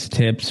anonymous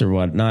tips or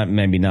whatnot,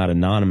 maybe not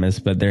anonymous,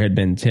 but there had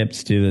been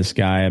tips to this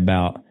guy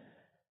about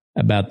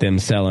them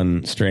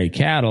selling stray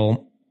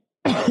cattle.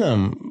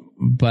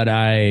 But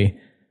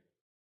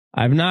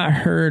I've not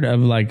heard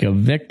of like a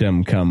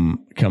victim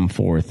come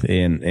forth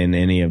in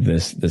any of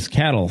this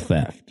cattle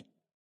theft.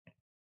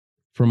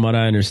 From what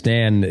I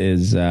understand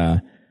is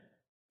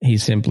he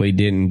simply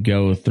didn't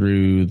go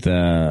through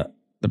the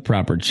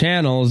proper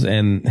channels,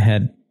 and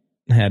had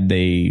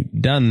they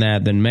done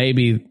that, then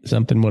maybe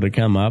something would have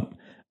come up,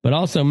 but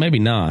also maybe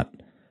not.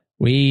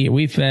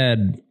 We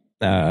fed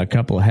a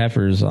couple of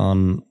heifers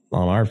on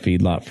our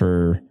feedlot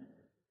for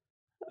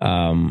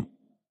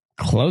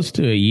close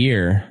to a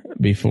year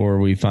before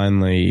we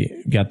finally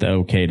got the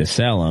okay to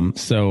sell them.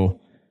 So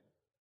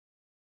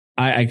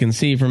I can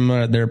see from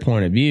their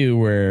point of view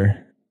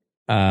where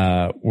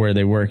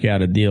they work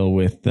out a deal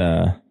with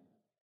the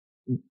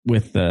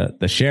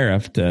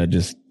sheriff to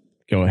just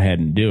go ahead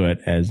and do it,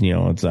 as you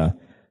know, it's a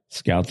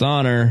Scout's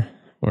honor.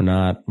 We're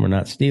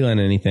not stealing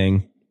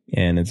anything,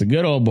 and it's a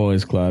good old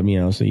boys club, you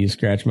know. So you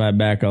scratch my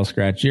back, I'll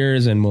scratch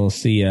yours, and we'll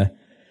see you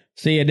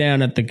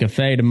down at the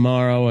cafe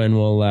tomorrow, and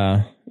we'll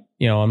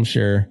I'm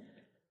sure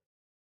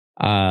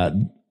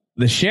the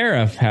The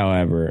sheriff,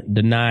 however,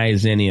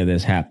 denies any of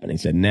this happened. He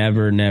said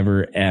never,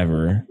 never,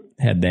 ever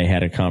had they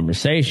had a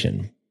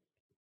conversation.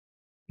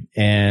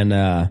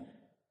 And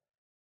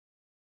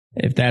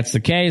if that's the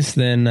case,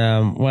 then,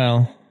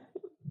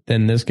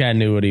 then this guy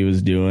knew what he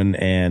was doing,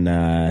 and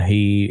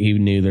he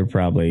knew there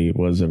probably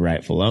was a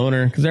rightful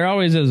owner, because there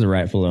always is a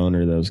rightful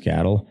owner of those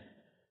cattle.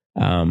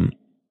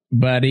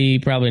 But he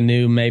probably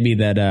knew maybe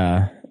that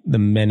the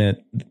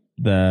minute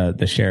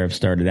the sheriff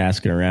started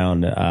asking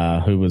around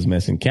who was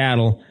missing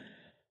cattle,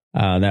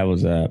 that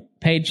was a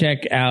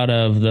paycheck out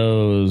of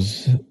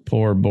those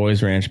poor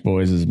Boys Ranch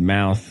boys'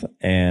 mouth,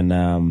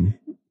 and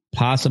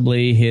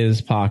possibly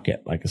his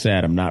pocket. Like I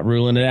said, I'm not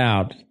ruling it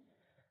out,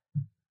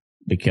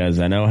 because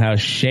I know how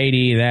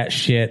shady that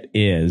shit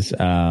is.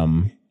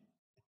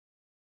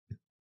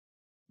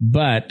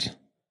 But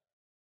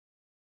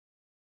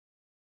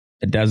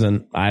it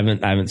doesn't, I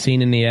haven't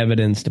seen any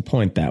evidence to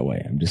point that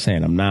way. I'm just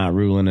saying, I'm not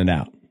ruling it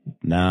out.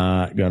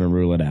 Not going to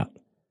rule it out.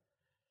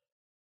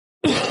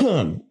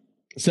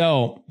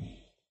 So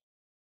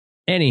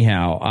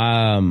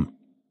anyhow,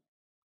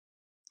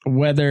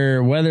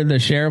 whether the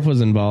sheriff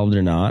was involved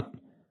or not,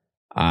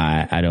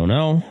 I don't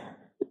know.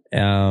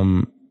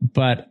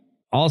 But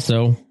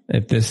also,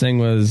 if this thing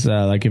was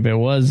if it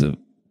was,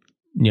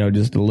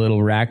 just a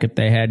little racket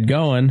they had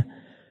going,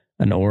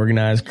 an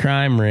organized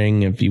crime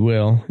ring, if you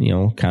will,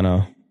 kind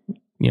of,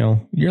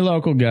 your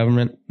local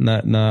government,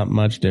 not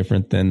much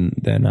different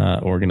than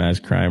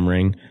organized crime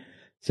ring,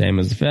 same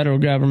as the federal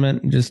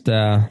government. Just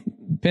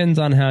depends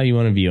on how you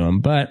want to view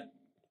them. But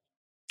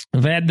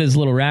if I had this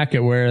little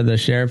racket where the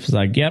sheriff was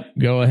like, "Yep,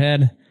 go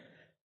ahead,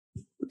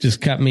 just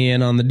cut me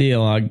in on the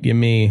deal. I'll give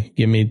me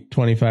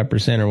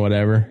 25% or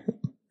whatever,"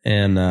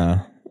 and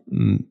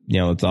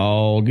it's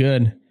all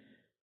good.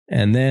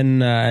 And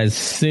then as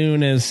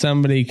soon as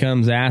somebody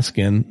comes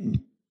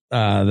asking,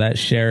 that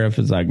sheriff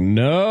is like,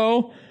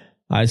 "No,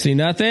 I see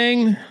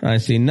nothing. I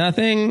see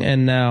nothing."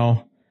 And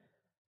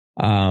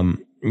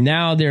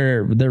now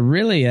they're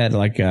really at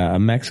like a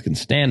Mexican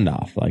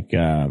standoff. Like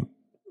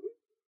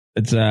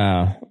it's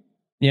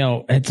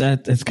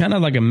kind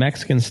of like a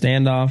Mexican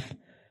standoff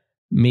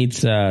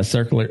meets a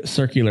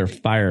circular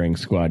firing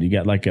squad. You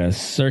got like a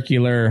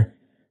circular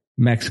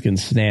Mexican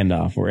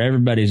standoff where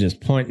everybody's just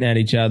pointing at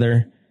each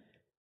other.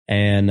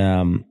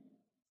 And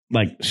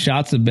like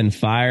shots have been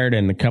fired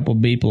and a couple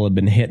people have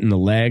been hit in the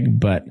leg,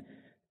 but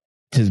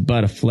it's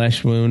but a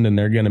flesh wound and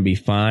they're going to be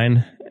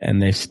fine.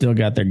 And they still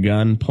got their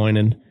gun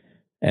pointed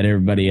at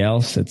everybody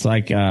else. It's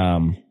like,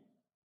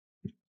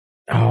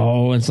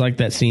 it's like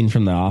that scene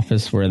from The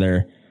Office where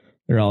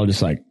they're all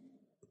just like,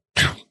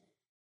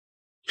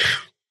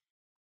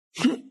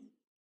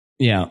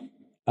 yeah.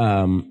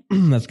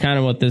 That's kind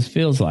of what this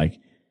feels like.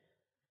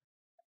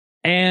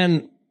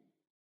 And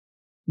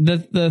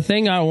the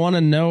thing I want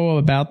to know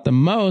about the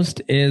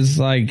most is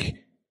like,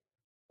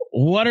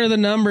 what are the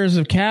numbers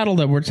of cattle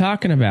that we're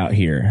talking about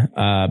here?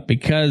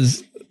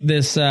 Because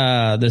this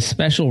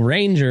special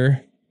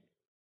ranger,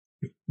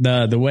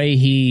 the way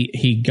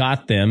he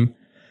got them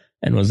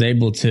and was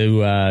able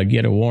to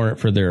get a warrant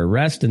for their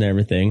arrest and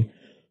everything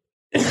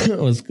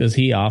was because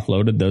he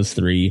offloaded those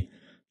three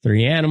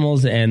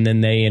animals, and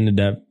then they ended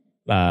up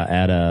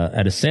at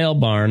a sale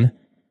barn,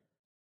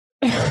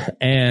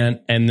 and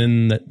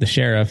then the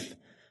sheriff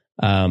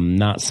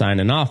not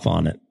signing off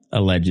on it,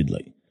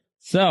 allegedly.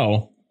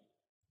 So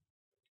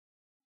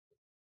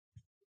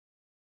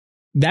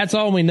that's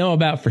all we know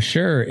about for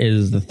sure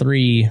is the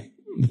three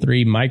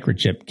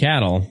microchip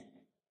cattle.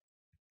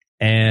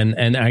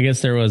 And I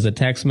guess there was a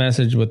text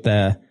message with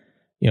the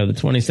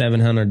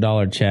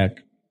 $2,700 check.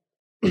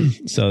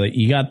 So that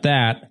you got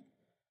that,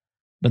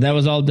 but that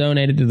was all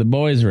donated to the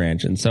Boys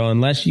Ranch. And so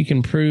unless you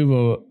can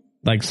prove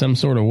some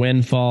sort of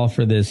windfall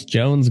for this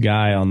Jones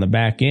guy on the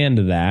back end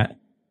of that,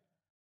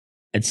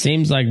 it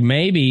seems like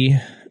maybe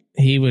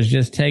he was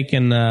just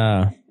taking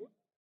a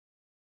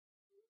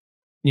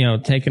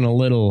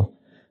little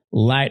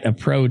light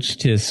approach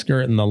to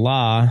skirting the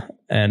law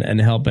and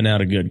helping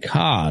out a good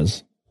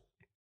cause.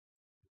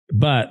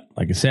 But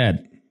like I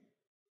said,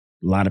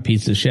 a lot of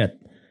pieces of shit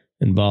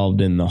involved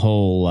in the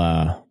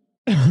whole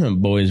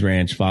Boys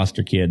Ranch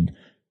foster kid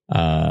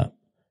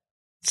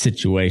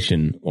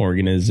situation,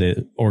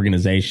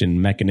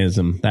 organization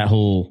mechanism. That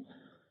whole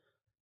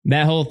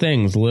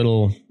thing's a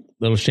little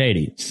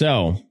shady.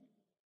 So,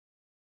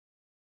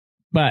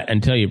 but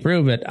until you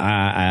prove it,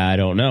 I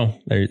don't know.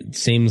 It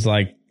seems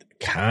like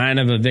kind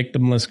of a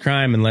victimless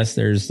crime, unless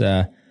there's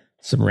some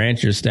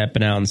ranchers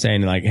stepping out and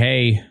saying like,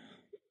 "Hey,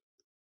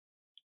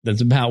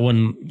 that's about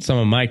when some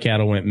of my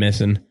cattle went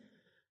missing."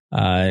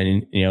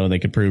 And they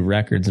could prove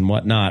records and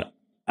whatnot.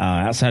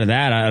 Outside of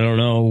that, I don't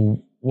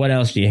know what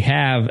else you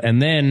have.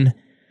 And then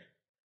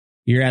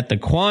you're at the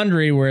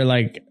quandary where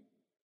like,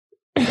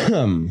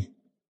 how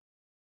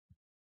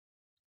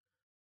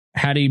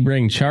do you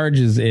bring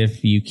charges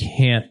if you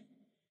can't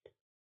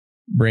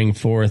bring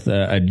forth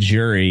a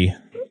jury,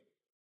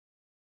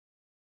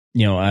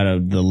 out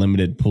of the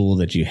limited pool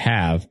that you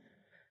have?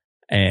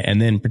 And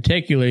then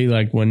particularly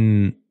like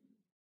when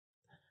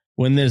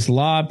when this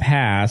law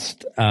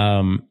passed,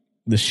 the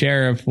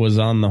sheriff was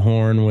on the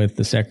horn with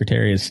the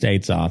Secretary of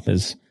State's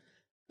office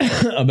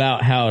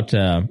about how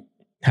to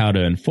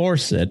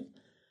enforce it.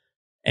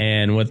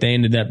 And what they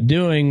ended up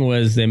doing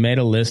was they made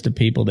a list of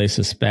people they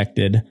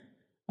suspected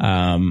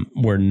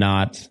were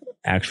not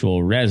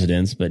actual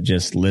residents, but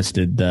just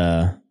listed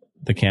the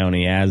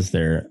county as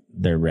their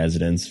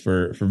residents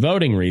for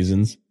voting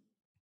reasons.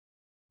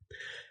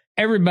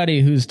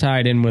 Everybody who's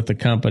tied in with the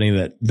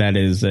company that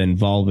is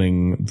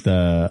involving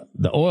the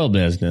oil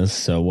business,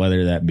 so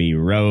whether that be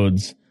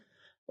roads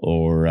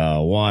or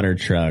water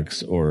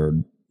trucks or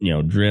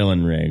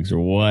drilling rigs or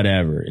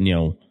whatever,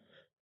 and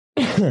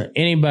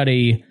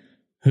anybody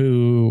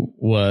who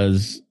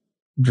was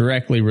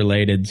directly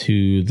related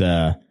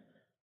to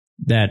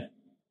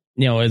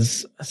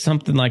is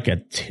something like a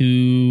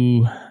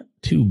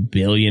 $2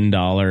 billion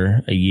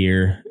a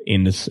year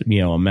in this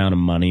amount of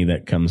money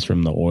that comes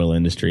from the oil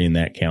industry in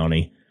that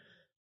county.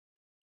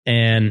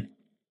 And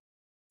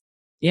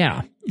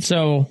yeah,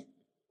 so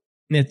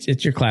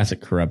it's your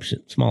classic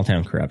corruption, small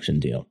town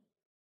corruption deal.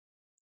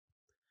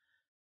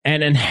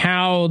 And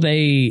how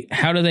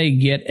do they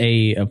get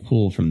a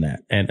pool from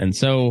that? And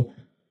so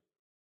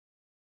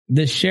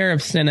the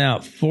sheriff sent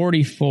out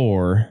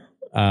 44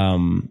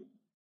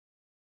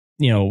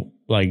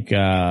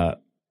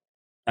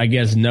 I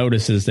guess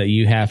notices that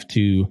you have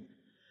to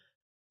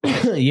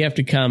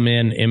come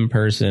in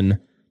person,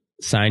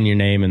 sign your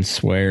name, and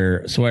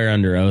swear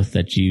under oath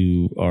that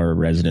you are a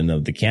resident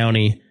of the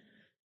county,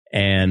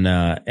 and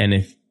then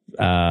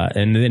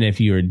if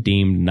you are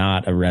deemed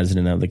not a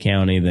resident of the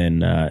county,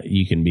 then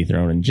you can be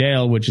thrown in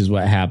jail, which is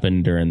what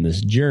happened during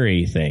this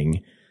jury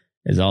thing.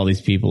 Is all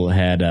these people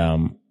had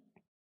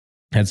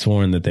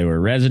sworn that they were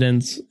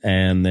residents,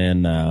 and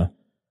then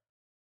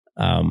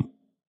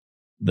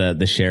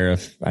the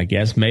sheriff, I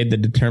guess, made the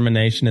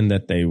determination and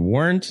that they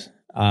weren't.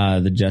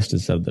 The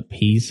justice of the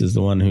peace is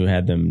the one who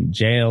had them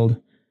jailed.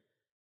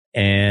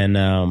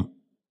 And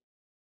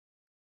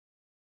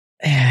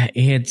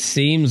it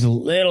seems a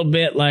little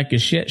bit like a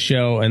shit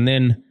show. And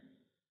then,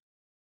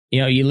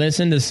 you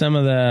listen to some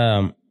of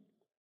the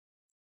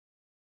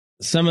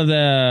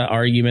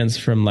arguments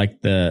from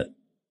the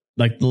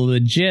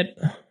legit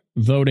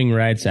voting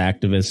rights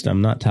activists.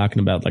 I'm not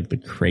talking about the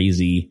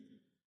crazy,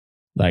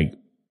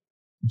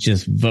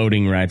 just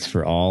voting rights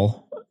for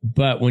all.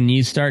 But when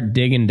you start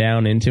digging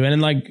down into it,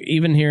 and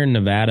even here in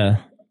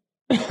Nevada,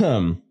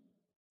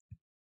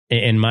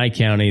 in my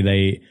county,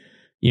 they,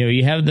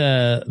 you have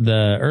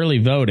the early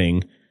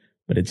voting,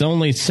 but it's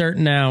only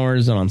certain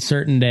hours on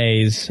certain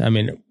days. I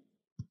mean,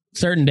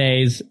 certain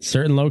days,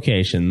 certain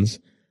locations,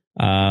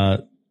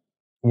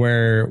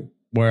 where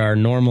our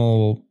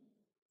normal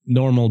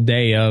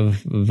day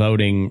of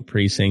voting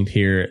precinct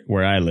here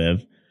where I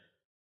live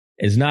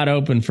is not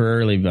open for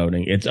early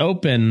voting. It's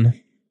open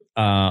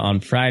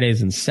on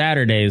Fridays and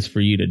Saturdays for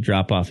you to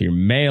drop off your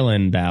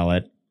mail-in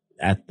ballot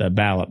at the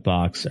ballot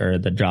box or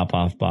the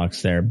drop-off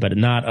box there, but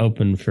not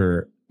open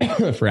for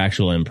for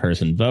actual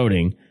in-person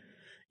voting.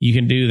 You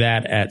can do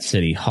that at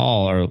City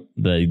Hall or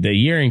the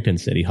Yerington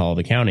City Hall,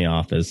 the county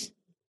office,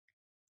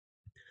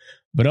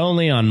 but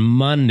only on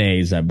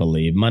Mondays, I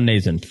believe,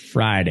 Mondays and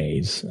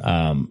Fridays.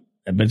 But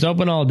it's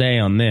open all day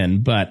on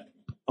then, but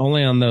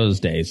only on those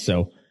days.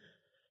 So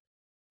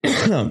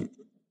I'm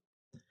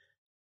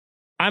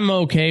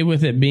okay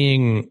with it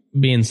being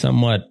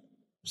somewhat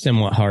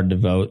hard to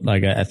vote.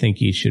 I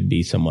think you should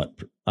be somewhat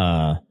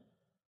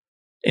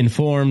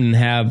informed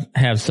and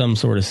have some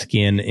sort of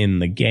skin in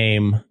the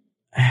game.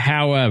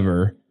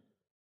 However,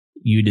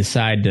 you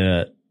decide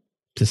to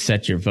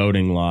set your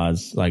voting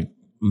laws,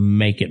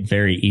 make it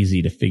very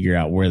easy to figure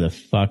out where the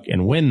fuck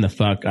and when the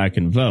fuck I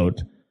can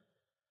vote.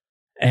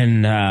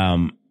 And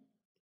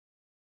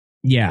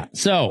yeah,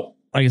 so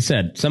like I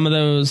said, some of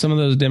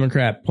those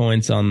Democrat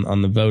points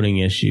on the voting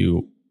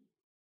issue,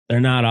 they're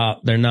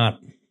not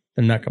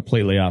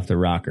completely off the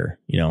rocker.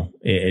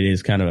 It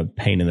is kind of a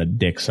pain in the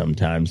dick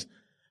sometimes,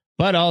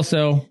 but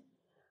also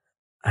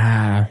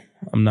I'm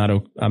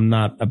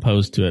not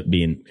opposed to it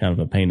being kind of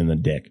a pain in the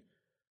dick.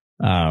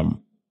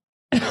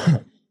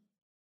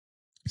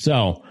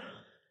 So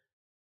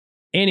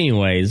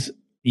anyways,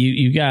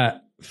 you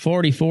got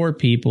 44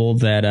 people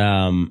that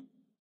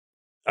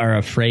are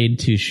afraid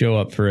to show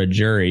up for a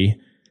jury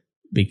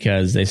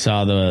because they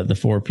saw the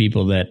 4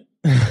 people that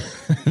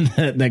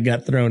that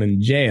got thrown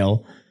in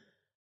jail.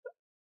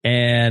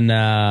 And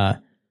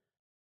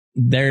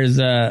there's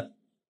a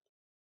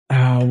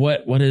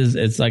what is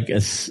it's like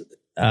a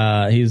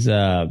he's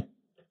a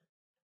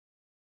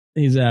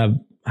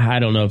I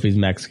don't know if he's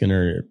Mexican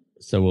or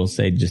so we'll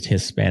say just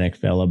Hispanic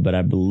fella, but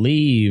I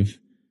believe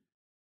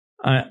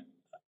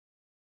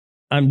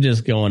I'm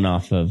just going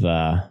off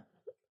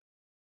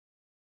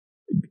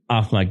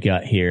my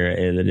gut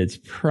here that it's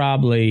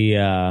probably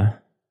a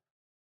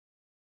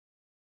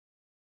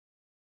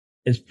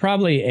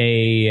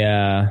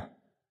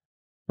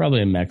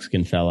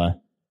Mexican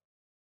fella,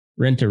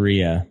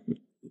 Renteria,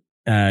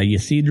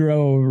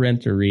 Isidro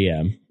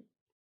Renteria.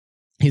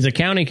 He's a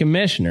county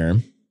commissioner,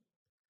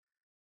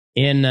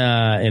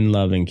 in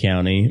Loving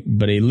County,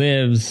 but he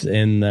lives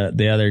in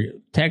the other,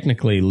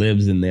 technically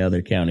lives in the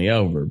other county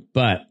over.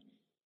 But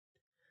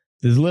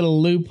there's a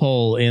little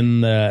loophole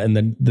in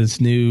this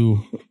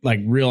new, like,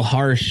 real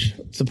harsh,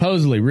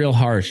 supposedly real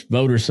harsh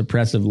voter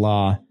suppressive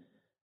law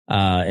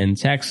in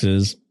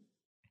Texas.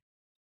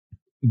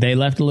 They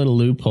left a little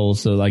loophole,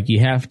 so like you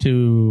have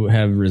to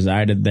have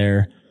resided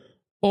there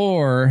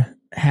or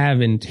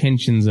have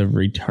intentions of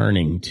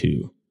returning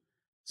to.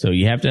 So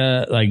you have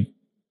to, like,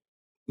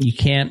 you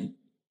can't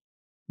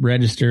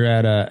register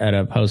at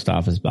a post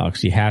office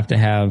box. You have to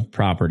have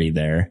property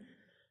there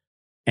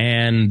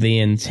and the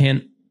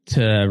intent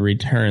to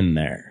return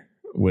there,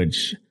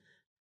 which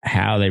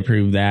how they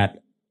prove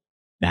that,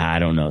 I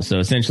don't know. So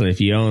essentially,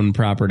 if you own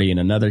property in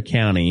another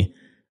county,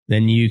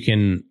 then you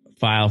can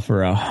file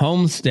for a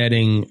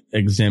homesteading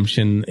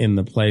exemption in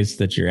the place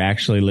that you're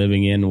actually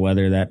living in,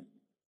 whether that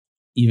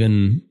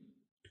even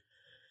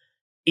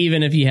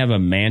if you have a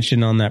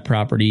mansion on that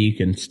property, you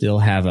can still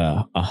have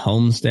a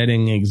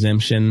homesteading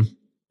exemption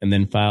and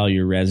then file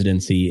your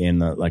residency in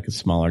like a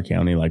smaller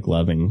county like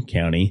Loving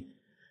County,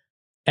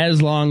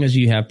 as long as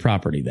you have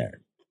property there.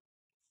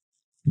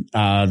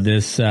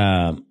 This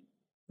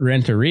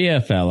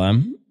Renteria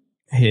fella,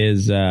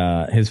 his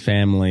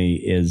family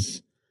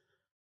is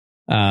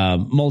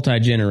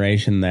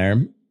multi-generation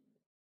there.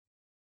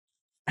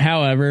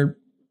 However,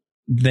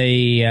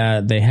 they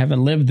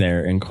haven't lived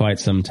there in quite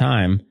some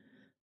time.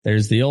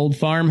 There's the old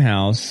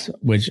farmhouse,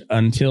 which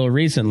until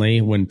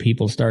recently, when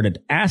people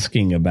started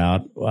asking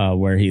about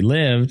where he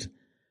lived,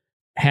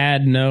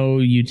 had no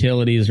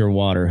utilities or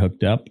water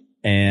hooked up.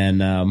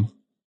 And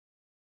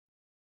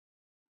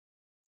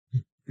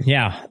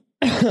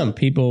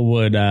people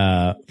would,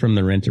 from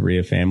the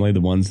Renteria family, the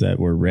ones that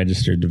were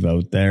registered to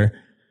vote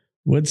there,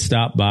 would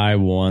stop by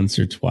once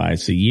or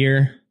twice a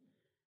year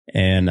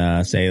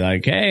and say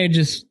like, hey,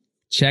 just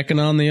checking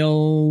on the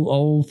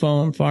old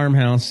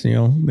farmhouse, the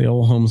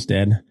old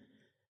homestead.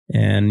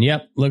 And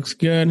yep, looks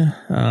good.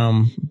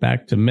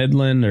 Back to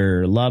Midland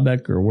or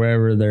Lubbock or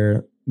wherever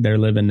they're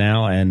living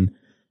now. And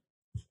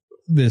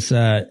this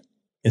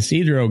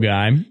Isidro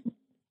guy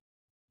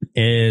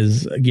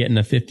is getting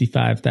a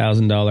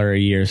 $55,000 a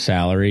year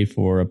salary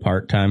for a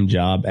part-time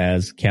job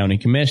as county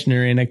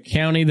commissioner in a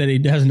county that he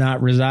does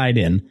not reside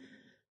in,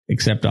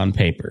 except on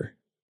paper.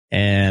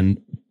 And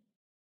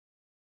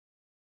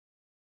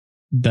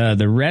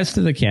the rest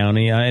of the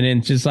county, and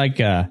it's just like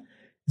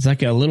it's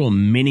like a little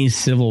mini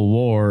civil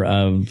war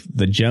of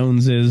the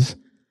Joneses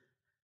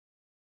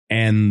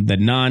and the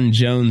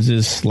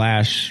non-Joneses /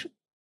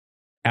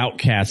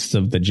 outcasts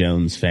of the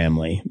Jones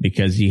family,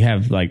 because you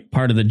have like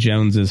part of the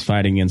Joneses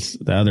fighting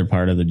against the other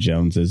part of the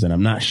Joneses, and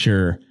I'm not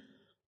sure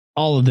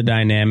all of the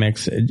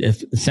dynamics.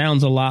 It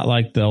sounds a lot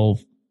like the old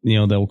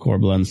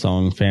Corblund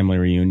song "Family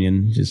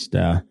Reunion." Just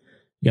you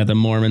got the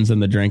Mormons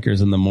and the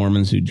drinkers, and the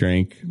Mormons who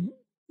drink.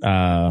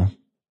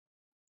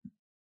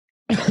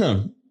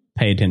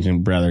 Pay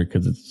attention, brother,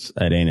 because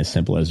it ain't as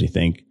simple as you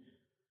think.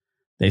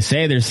 They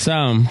say there's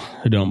some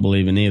who don't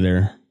believe in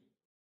either.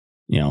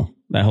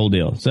 That whole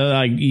deal. So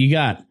like you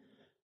got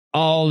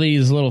all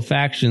these little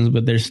factions,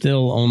 but there's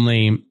still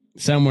only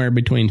somewhere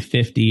between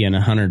 50 and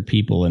 100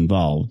 people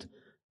involved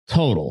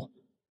total.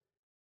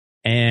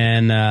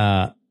 And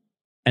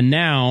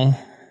now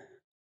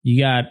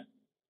you got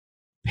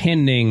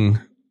pending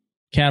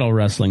cattle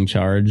rustling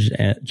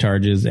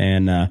charges.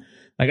 And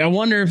I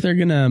wonder if they're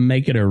going to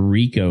make it a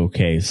RICO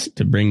case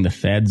to bring the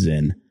feds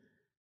in,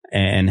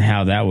 and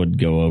how that would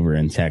go over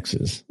in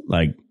Texas.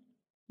 Like,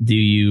 do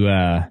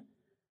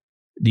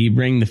you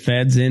bring the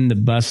feds in to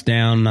bust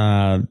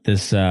down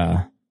this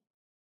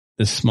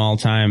small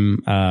time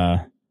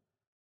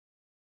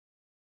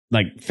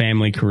like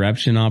family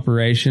corruption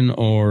operation,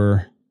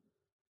 or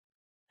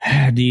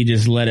do you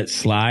just let it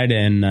slide?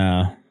 And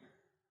I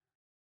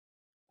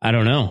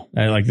don't know.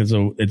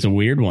 It's a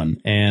weird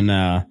one.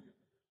 And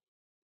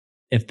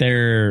if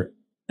they're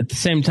at the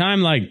same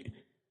time, like,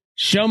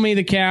 show me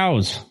the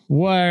cows.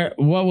 What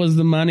was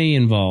the money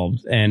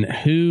involved, and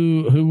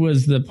who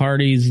was the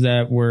parties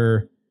that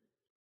were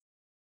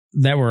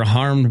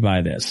harmed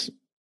by this?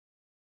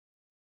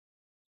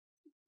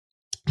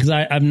 Because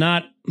I'm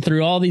not,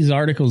 through all these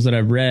articles that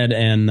I've read,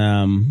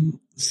 and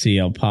see,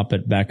 I'll pop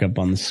it back up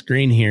on the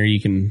screen here. You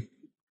can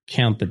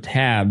count the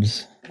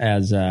tabs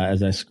as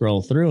I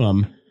scroll through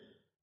them.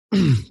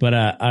 But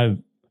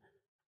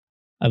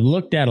I've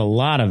looked at a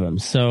lot of them.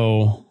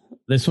 So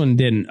this one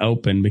didn't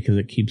open because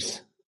it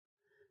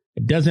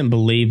doesn't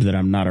believe that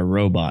I'm not a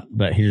robot.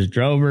 But here's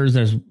drovers.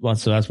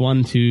 So that's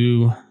 1,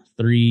 2,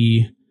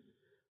 3,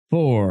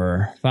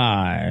 4,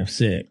 5,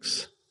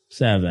 6,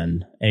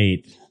 7,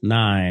 8,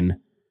 9,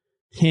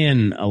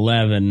 10,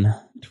 11,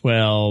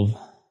 12,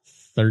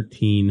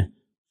 13,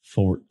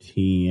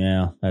 14.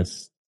 Yeah,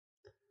 that's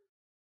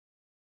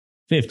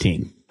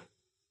 15.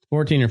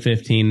 14 or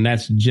 15.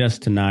 That's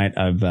just tonight.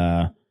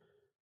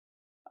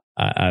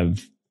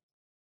 I've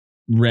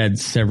read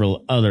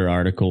several other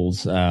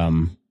articles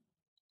on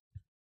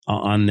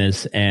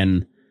this,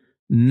 and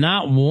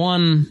not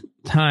one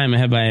time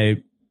have I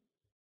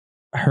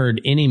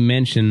heard any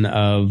mention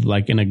of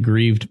like an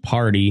aggrieved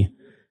party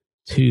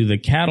to the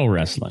cattle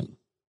wrestling.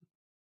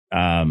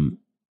 The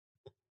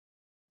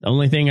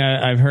only thing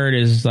I've heard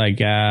is like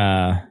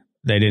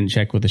they didn't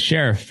check with the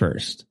sheriff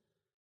first.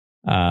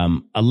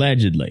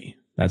 Allegedly,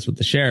 that's what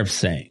the sheriff's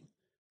saying.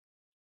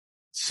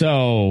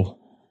 So,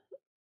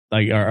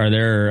 like, are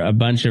there a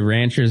bunch of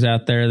ranchers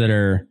out there that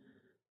are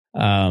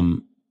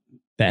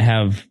that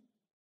have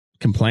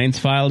complaints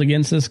filed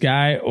against this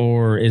guy,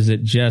 or is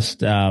it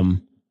just a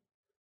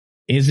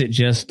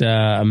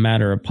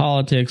matter of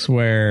politics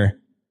where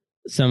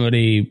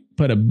somebody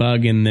put a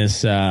bug in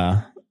this?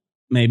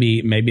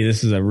 Maybe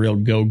this is a real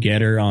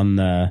go-getter on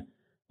the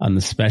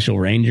special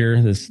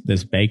ranger,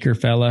 this Baker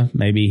fella.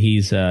 Maybe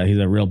he's a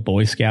real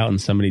Boy Scout, and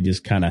somebody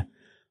just kind of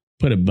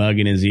put a bug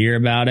in his ear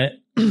about it.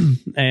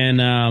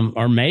 And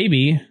or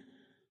maybe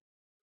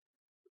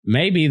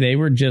they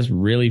were just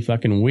really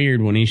fucking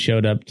weird when he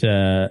showed up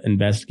to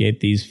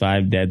investigate these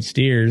 5 dead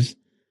steers,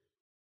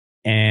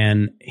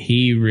 and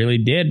he really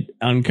did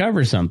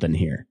uncover something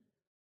here.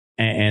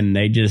 And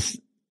they just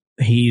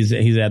he's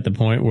at the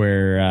point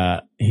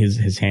where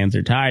his hands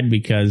are tied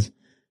because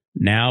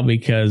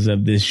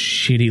of this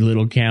shitty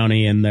little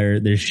county and their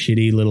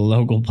shitty little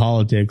local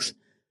politics.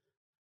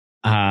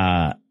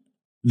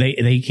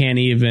 They can't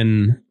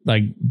even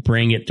like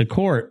bring it to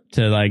court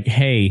to like,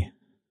 hey,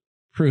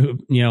 prove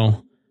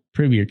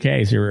your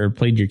case or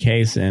plead your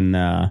case. And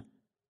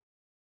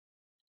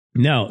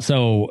no,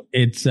 so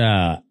it's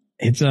a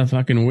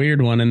fucking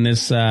weird one. And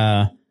this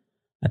I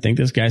think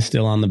this guy's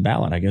still on the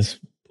ballot, I guess.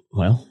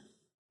 Well,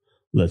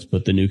 let's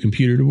put the new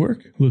computer to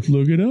work. Let's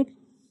look it up.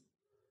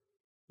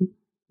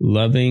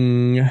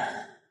 Loving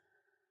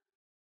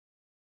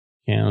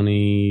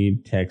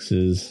County,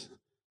 Texas.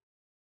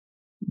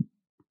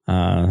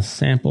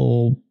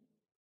 Sample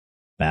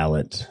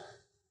ballot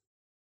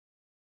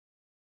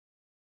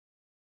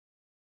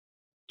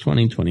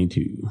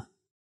 2022.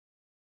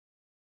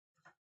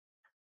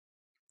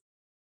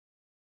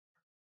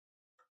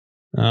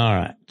 All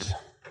right.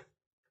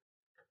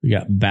 We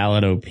got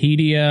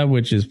Ballotopedia,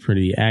 which is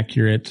pretty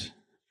accurate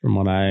from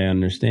what I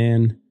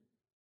understand.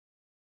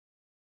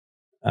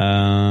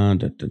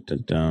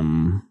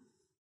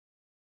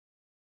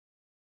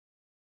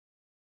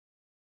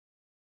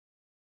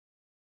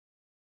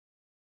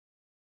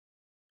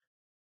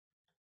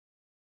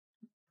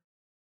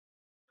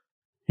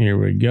 Here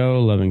we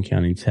go. Loving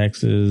County,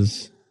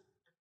 Texas.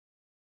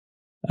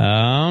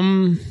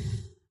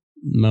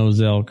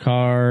 Moselle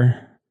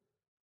Carr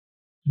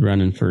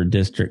running for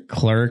district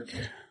clerk.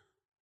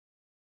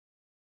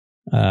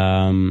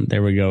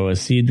 There we go.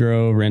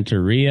 Isidro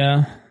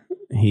Renteria.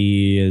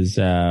 He is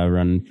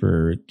running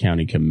for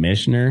county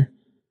commissioner.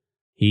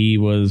 He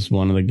was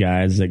one of the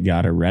guys that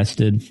got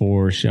arrested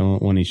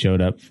when he showed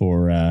up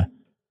for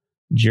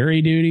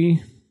jury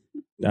duty.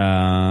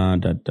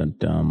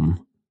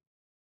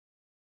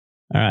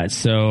 All right,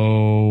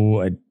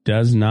 so it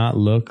does not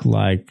look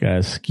like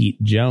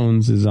Skeet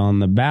Jones is on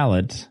the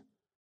ballot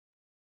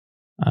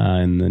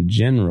in the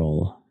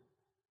general,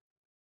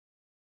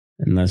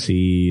 unless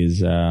he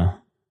is.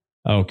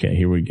 Okay,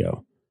 here we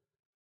go.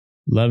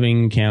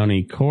 Loving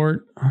County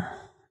Court,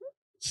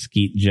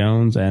 Skeet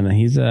Jones, and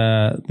these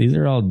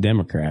are all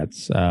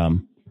Democrats.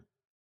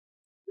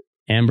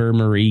 Amber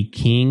Marie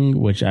King,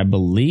 which I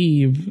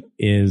believe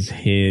is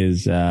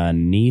his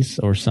niece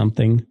or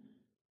something.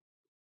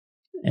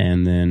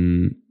 And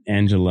then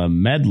Angela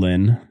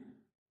Medlin,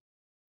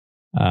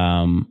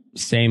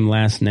 same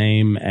last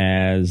name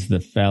as the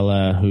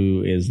fella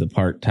who is the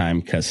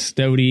part-time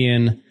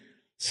custodian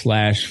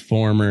 /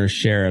 former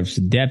sheriff's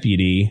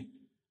deputy.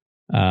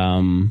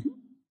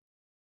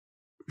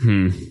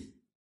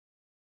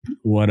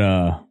 What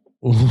a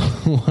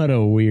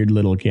weird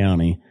little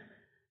county.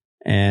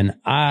 And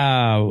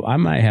I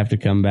might have to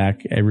come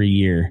back every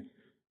year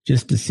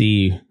just to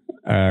see,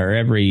 or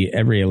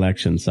every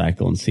election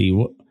cycle, and see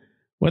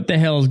what the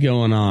hell's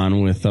going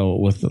on with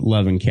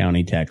Loving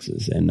County,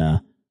 Texas. And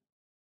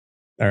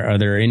are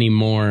there any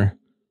more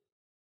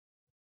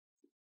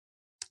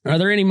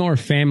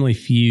family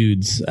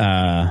feuds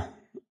that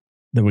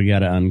we got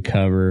to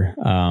uncover?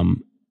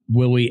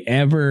 Will we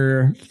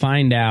ever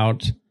find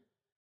out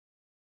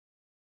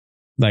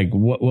like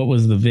what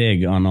was the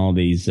vig on all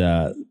these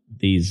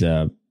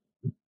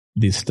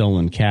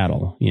stolen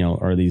cattle,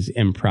 or these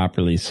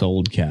improperly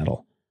sold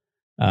cattle?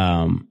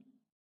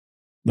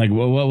 Like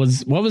what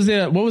was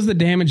the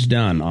damage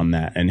done on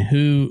that, and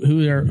who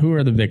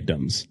are the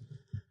victims?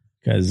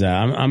 Because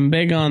I'm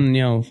big on,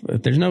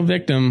 if there's no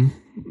victim,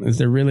 is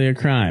there really a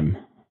crime?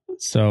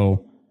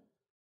 So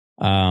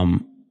I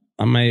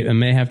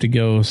may have to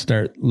go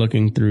start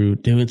looking through,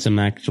 doing some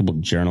actual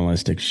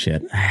journalistic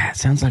shit. It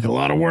sounds like a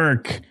lot of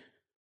work.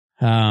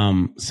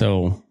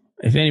 So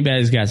if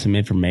anybody's got some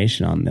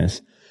information on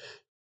this,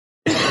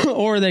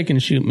 or they can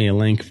shoot me a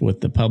link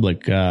with the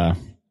public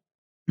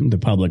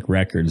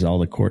records, all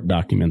the court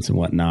documents and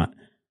whatnot.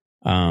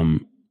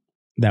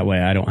 That way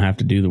I don't have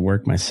to do the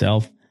work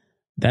myself.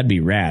 That'd be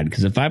rad.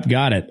 Because if I've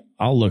got it,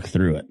 I'll look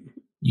through it.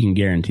 You can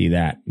guarantee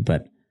that.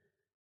 But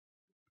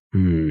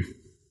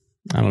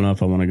I don't know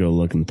if I want to go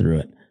looking through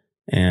it.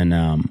 And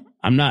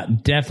I'm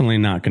definitely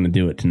not going to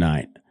do it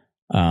tonight.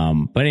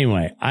 But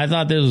anyway, I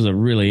thought this was a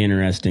really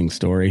interesting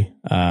story.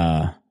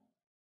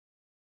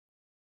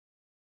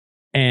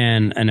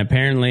 And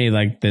apparently,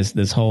 like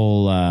this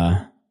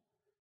whole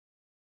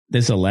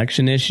this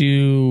election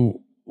issue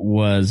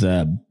was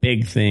a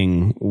big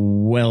thing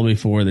well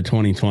before the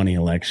 2020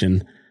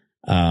 election.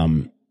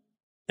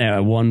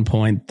 At one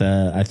point,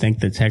 I think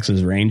the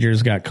Texas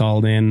Rangers got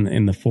called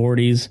in the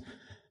 40s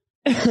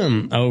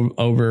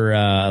over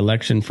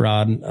election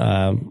fraud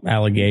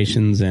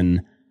allegations,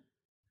 and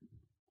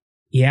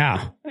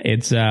yeah,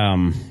 it's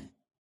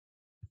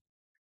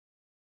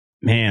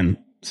man,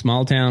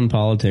 small town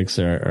politics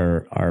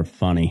are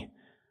funny.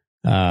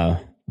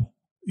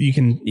 You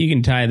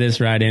can tie this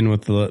right in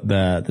with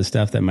the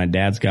stuff that my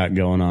dad's got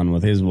going on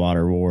with his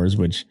water wars,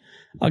 which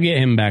I'll get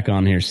him back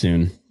on here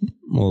soon.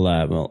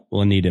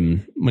 We'll need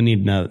him. We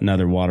need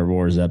another water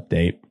wars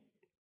update.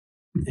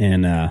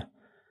 And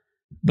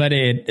but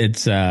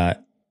it's the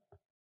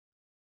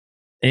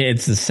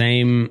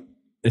same.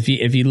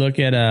 If you look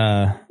at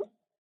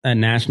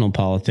national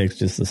politics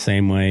just the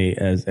same way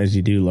as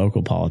you do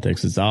local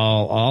politics, it's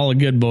all a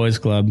good boys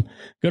club,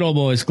 good old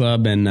boys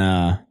club,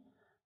 and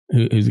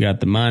who's got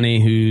the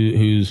money,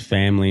 whose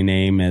family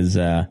name is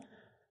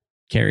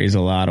carries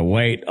a lot of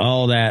weight,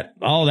 all that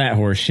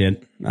horse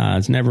shit.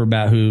 It's never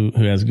about who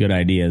has good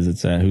ideas.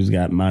 It's who's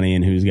got money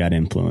and who's got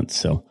influence.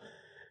 So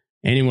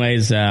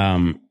anyways,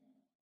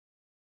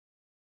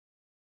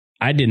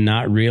 I did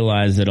not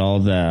realize that all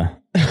the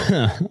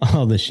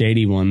all the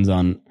shady ones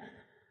on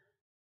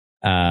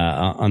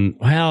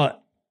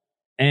well,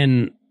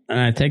 and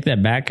I take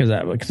that back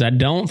because I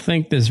don't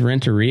think this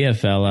Renteria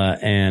fella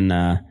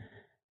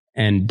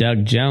and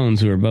Doug Jones,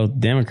 who are both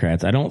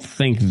Democrats, I don't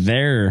think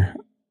they're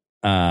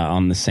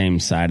on the same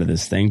side of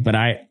this thing. But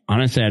I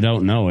honestly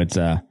don't know. It's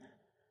I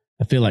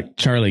feel like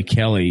Charlie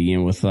Kelly,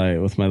 with my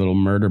little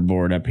murder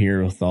board up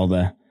here with all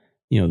the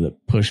the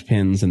push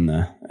pins and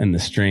the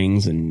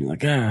strings, and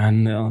like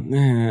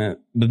no,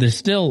 but there's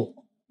still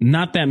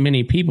not that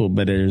many people,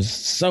 but there's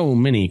so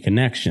many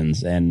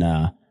connections, and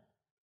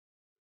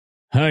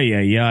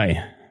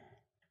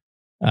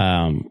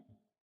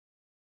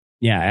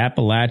yeah,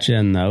 Appalachia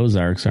and the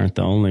Ozarks aren't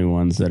the only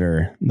ones that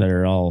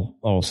are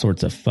all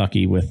sorts of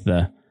fucky with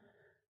the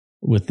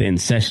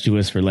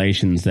incestuous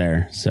relations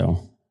there.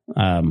 So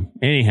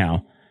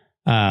anyhow,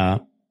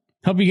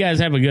 hope you guys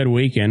have a good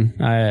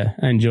weekend. I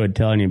enjoyed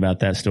telling you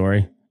about that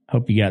story.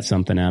 Hope you got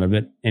something out of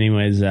it.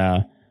 Anyways,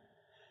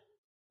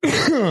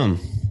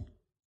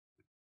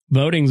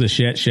 voting's a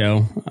shit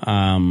show.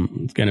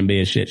 It's going to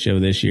be a shit show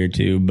this year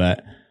too,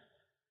 but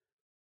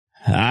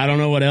I don't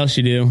know what else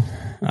you do.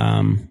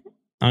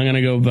 I'm going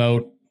to go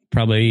vote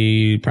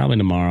probably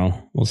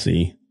tomorrow. We'll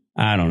see.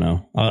 I don't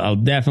know. I'll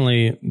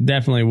definitely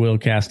will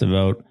cast a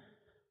vote.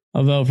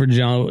 I'll vote for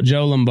Joe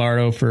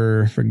Lombardo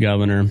for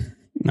governor.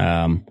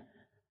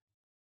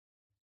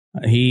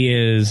 He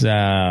is,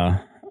 I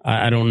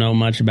don't know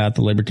much about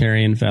the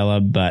libertarian fella,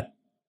 but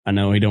I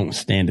know he don't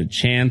stand a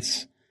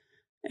chance.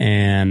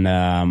 And,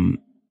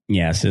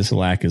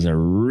 Sisolak is a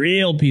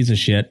real piece of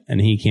shit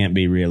and he can't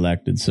be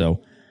reelected.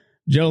 So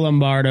Joe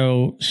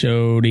Lombardo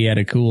showed he had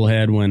a cool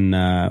head when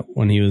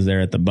he was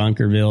there at the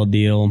Bunkerville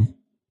deal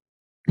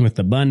with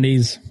the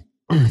Bundys,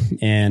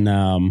 and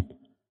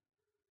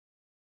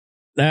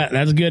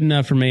that's good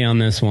enough for me on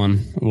this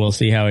one. We'll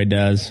see how he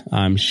does.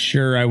 I'm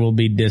sure I will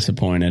be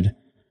disappointed,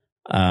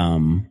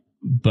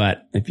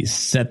 but if you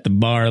set the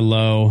bar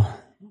low,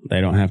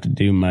 they don't have to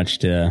do much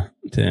to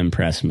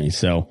impress me.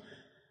 So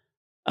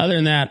other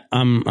than that,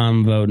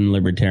 I'm voting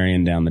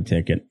Libertarian down the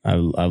ticket.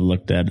 I've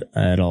looked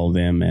at all of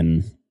them,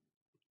 and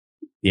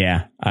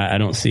yeah, I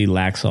don't see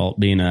Laxalt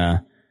being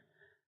a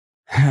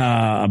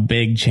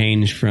big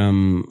change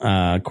from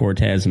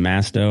Cortez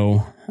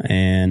Masto.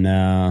 And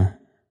at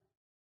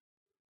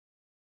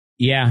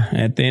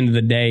the end of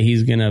the day,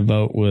 he's going to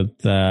vote with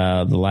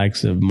the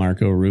likes of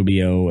Marco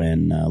Rubio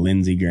and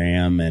Lindsey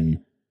Graham and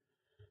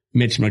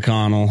Mitch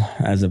McConnell,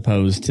 as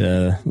opposed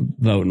to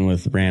voting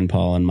with Rand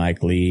Paul and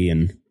Mike Lee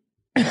and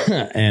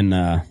and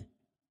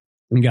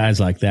guys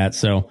like that.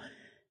 So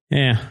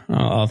yeah,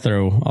 I'll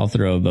throw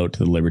a vote to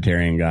the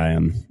Libertarian guy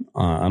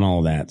on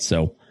all that.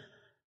 So,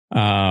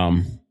 I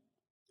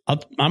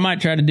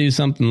might try to do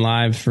something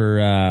live for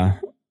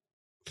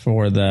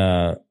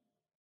the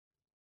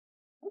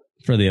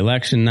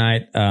election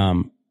night.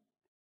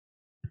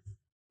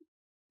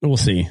 We'll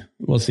see.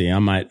 I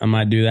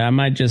might do that. I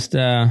might just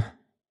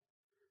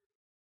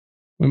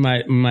we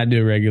might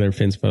do a regular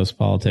Fence Post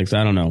Politics.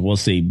 I don't know. We'll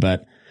see,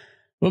 but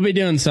we'll be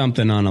doing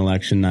something on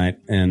election night,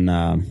 and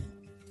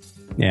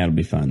yeah, it'll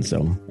be fun.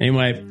 So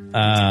anyway,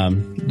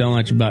 don't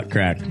let your butt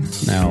crack.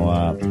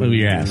 Now, move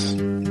your ass.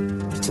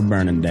 We're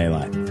burning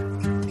daylight.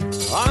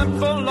 I'm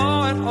for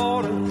law and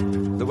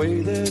order, the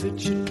way that it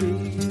should be.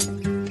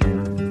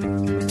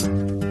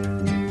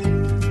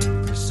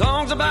 The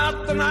song's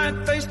about the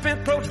night they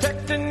spent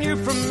protecting you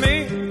from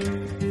me.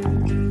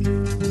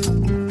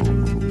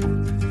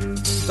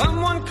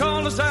 Someone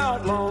called us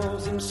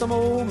outlaws and some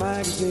old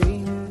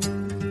magazine.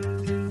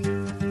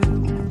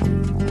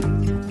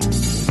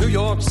 New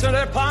York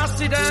City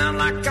posse down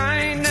like I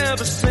ain't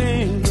never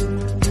seen.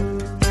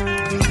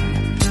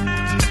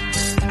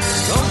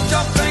 Don't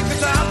y'all think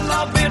this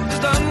outlaw business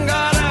done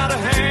got out of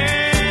hand?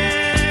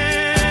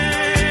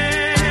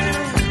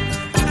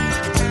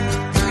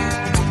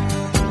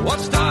 What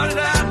started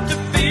out to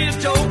be a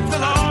joke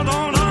that all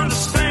don't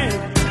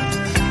understand?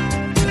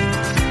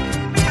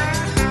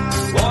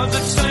 Was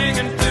it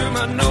singing through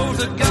my nose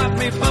that got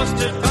me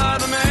busted by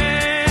the man?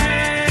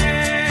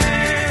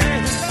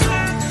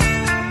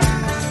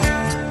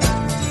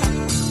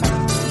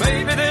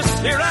 Maybe this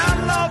here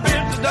outlaw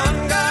business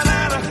done got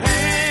out of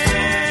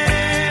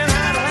hand,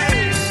 out of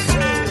hand.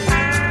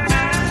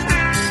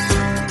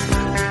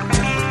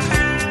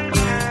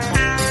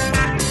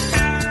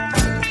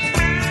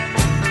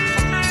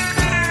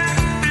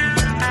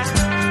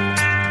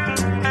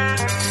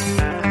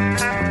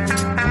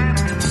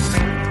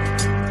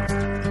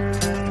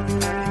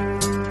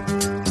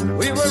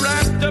 We were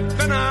wrapped up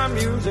in our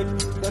music,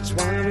 that's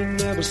why we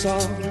never saw.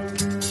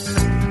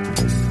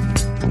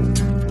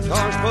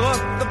 Cars pull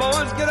up, the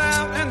boys get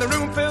out, and the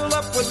room fill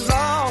up with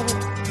law.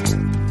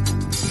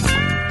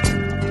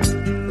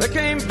 They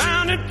came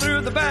bounding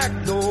through the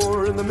back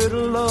door in the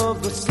middle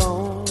of the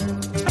song.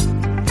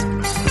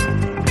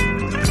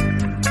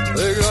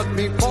 They got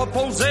me for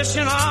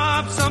possession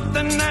of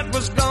something that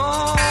was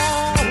gone.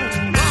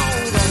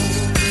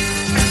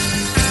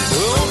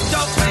 Don't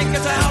y'all think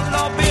it's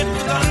outlaw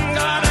business done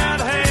got out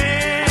of hand?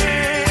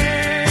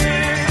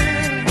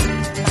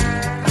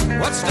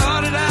 What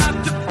started out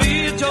to be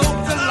a joke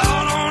the law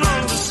don't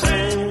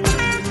understand?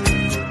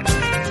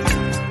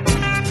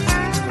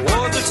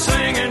 Was it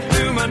singing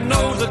through my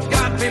nose that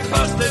got me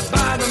busted by